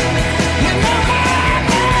 You know my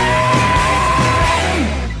name.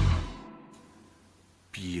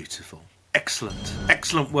 Beautiful. Excellent.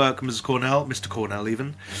 Excellent work, Mrs. Cornell. Mr. Cornell,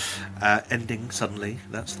 even. Ending suddenly.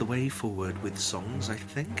 That's the way forward with songs, I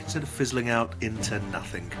think, instead of fizzling out into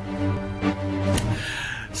nothing.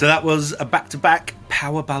 So that was a back-to-back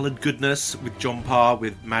power ballad goodness with John Parr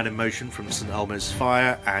with Man in Motion from St. Elmo's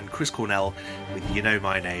Fire, and Chris Cornell with You Know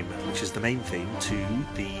My Name, which is the main theme to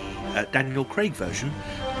the Daniel Craig version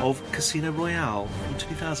of Casino Royale from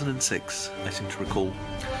 2006, I seem to recall.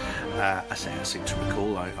 I seem to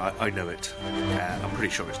recall, I know it. I'm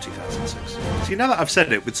pretty sure it's 2006. See, now that I've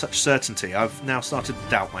said it with such certainty, I've now started to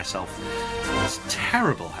doubt myself. It's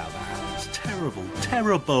terrible how that happens. Terrible,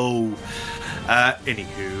 terrible.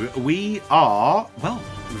 Anywho, we've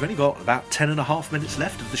only got about 10.5 minutes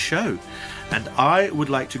left of the show, and I would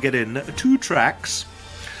like to get in 2 tracks,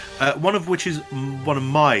 one of which is one of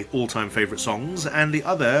my all-time favourite songs, and the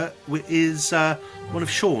other is one of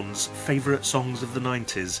Sean's favourite songs of the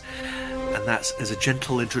 90s, and that's as a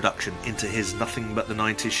gentle introduction into his Nothing But the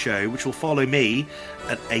 90s show, which will follow me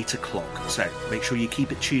at 8 o'clock. So make sure you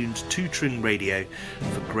keep it tuned to Tring Radio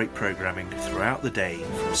for great programming throughout the day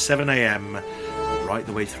from 7 a.m. right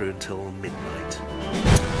the way through until midnight.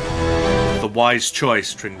 The wise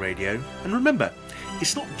choice, Tring Radio. And remember,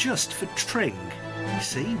 it's not just for Tring. You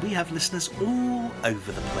see, we have listeners all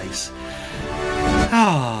over the place.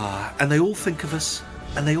 And they all think of us,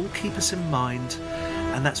 and they all keep us in mind,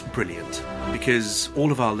 and that's brilliant, because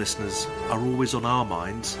all of our listeners are always on our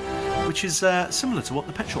minds, which is similar to what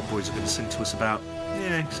the Pet Shop Boys are going to sing to us about.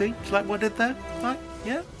 Yeah, see? Like what I did there? Like,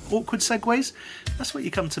 yeah? Awkward segues? That's what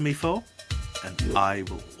you come to me for. And I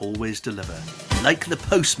will always deliver. Like the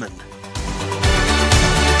postman.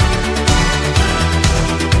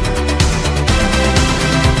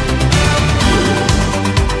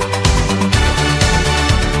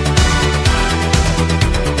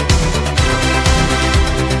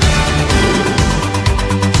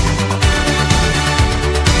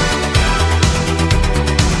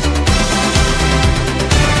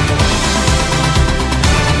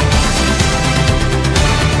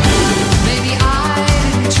 Maybe I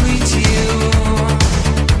didn't treat you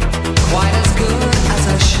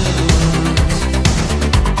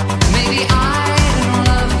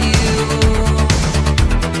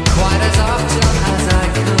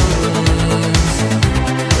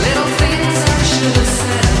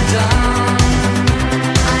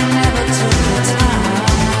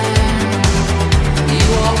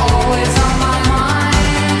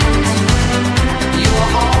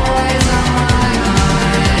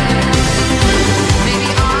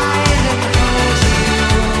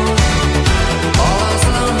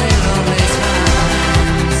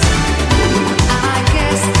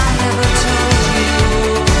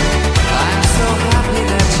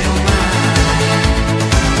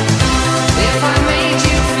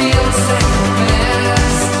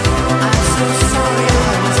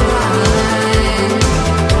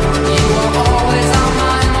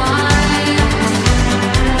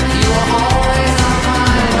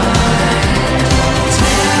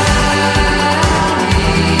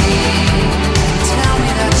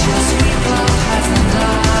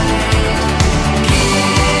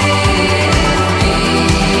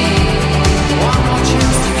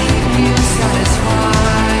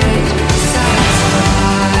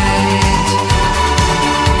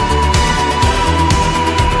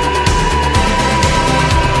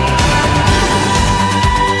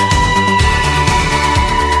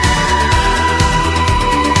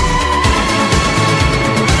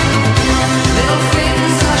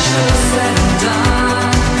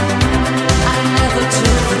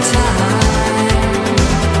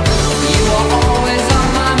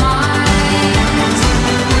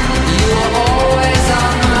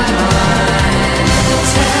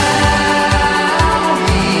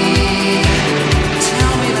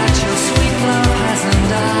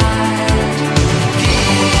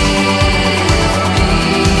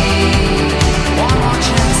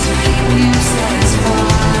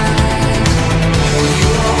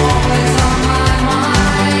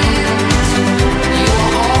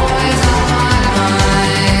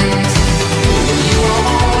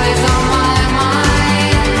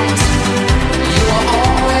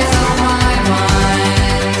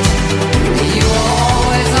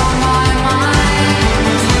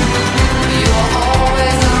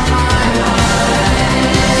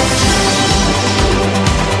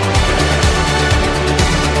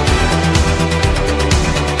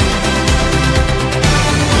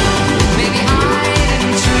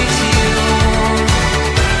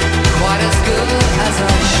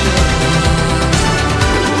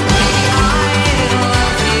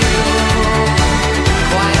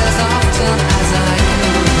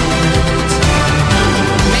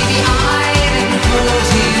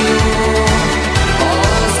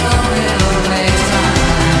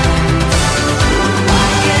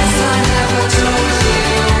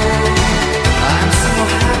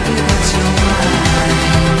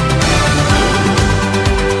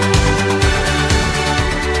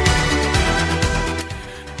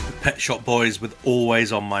Shop Boys with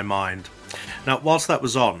Always on My Mind. Now, whilst that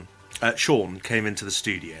was on, Sean came into the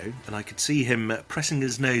studio and I could see him pressing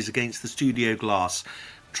his nose against the studio glass,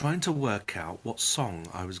 trying to work out what song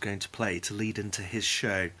I was going to play to lead into his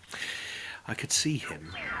show. I could see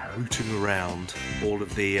him rooting around all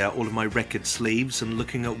of my record sleeves and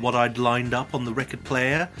looking at what I'd lined up on the record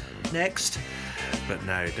player next. But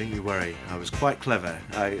no, don't you worry. I was quite clever.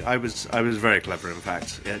 I was very clever, in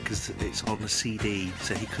fact, because it's on a CD,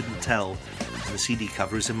 so he couldn't tell. And the CD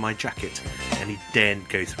cover is in my jacket, and he daren't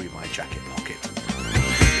go through my jacket pocket.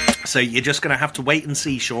 So you're just going to have to wait and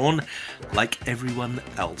see, Sean, like everyone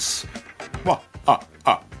else.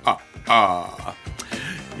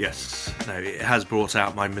 Yes, no, it has brought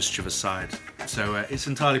out my mischievous side. So it's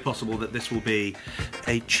entirely possible that this will be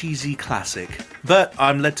a cheesy classic. But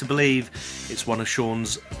I'm led to believe it's one of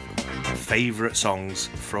Sean's favourite songs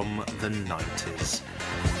from the 90s.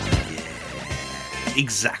 Yeah,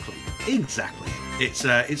 exactly.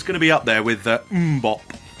 It's going to be up there with Bop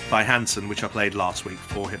by Hanson, which I played last week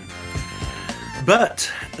for him.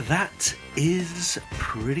 But that is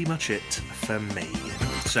pretty much it for me.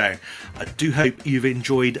 So I do hope you've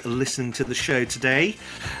enjoyed listening to the show today.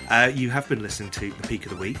 You have been listening to The Peak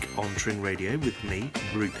of the Week on Tring Radio with me,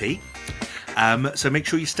 Rupy. So make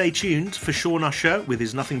sure you stay tuned for Sean Usher with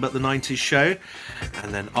his Nothing But the 90s show.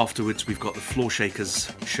 And then afterwards we've got the Floor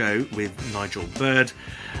Shakers show with Nigel Bird.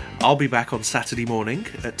 I'll be back on Saturday morning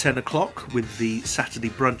at 10 o'clock with the Saturday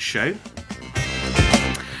Brunch show.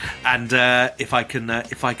 And if I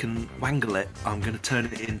can wangle it, I'm going to turn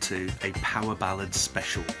it into a power ballad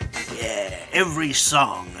special. Yeah, every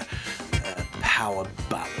song a power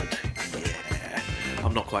ballad. Yeah,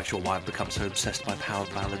 I'm not quite sure why I've become so obsessed by power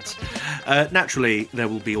ballads. Naturally, there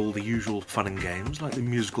will be all the usual fun and games, like the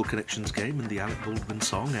Musical Connections game and the Alec Baldwin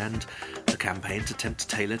song, and the campaign to attempt to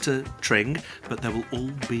tailor to Tring, but there will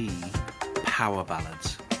all be power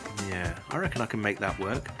ballads. Yeah, I reckon I can make that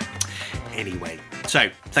work. Anyway, so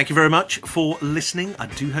thank you very much for listening. I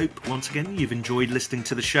do hope, once again, you've enjoyed listening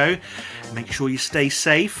to the show. Make sure you stay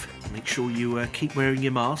safe. Make sure you keep wearing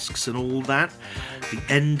your masks and all that. The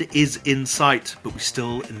end is in sight, but we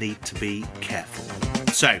still need to be careful.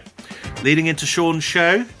 So, leading into Sean's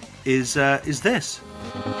show is this.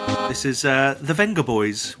 This is the Venga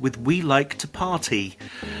Boys with We Like to Party.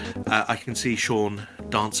 I can see Sean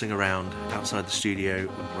dancing around outside the studio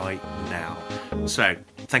right now. So,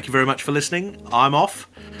 thank you very much for listening. I'm off.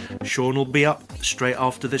 Sean will be up straight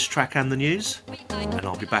after this track and the news. And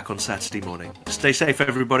I'll be back on Saturday morning. Stay safe,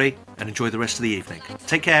 everybody, and enjoy the rest of the evening.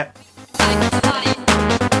 Take care.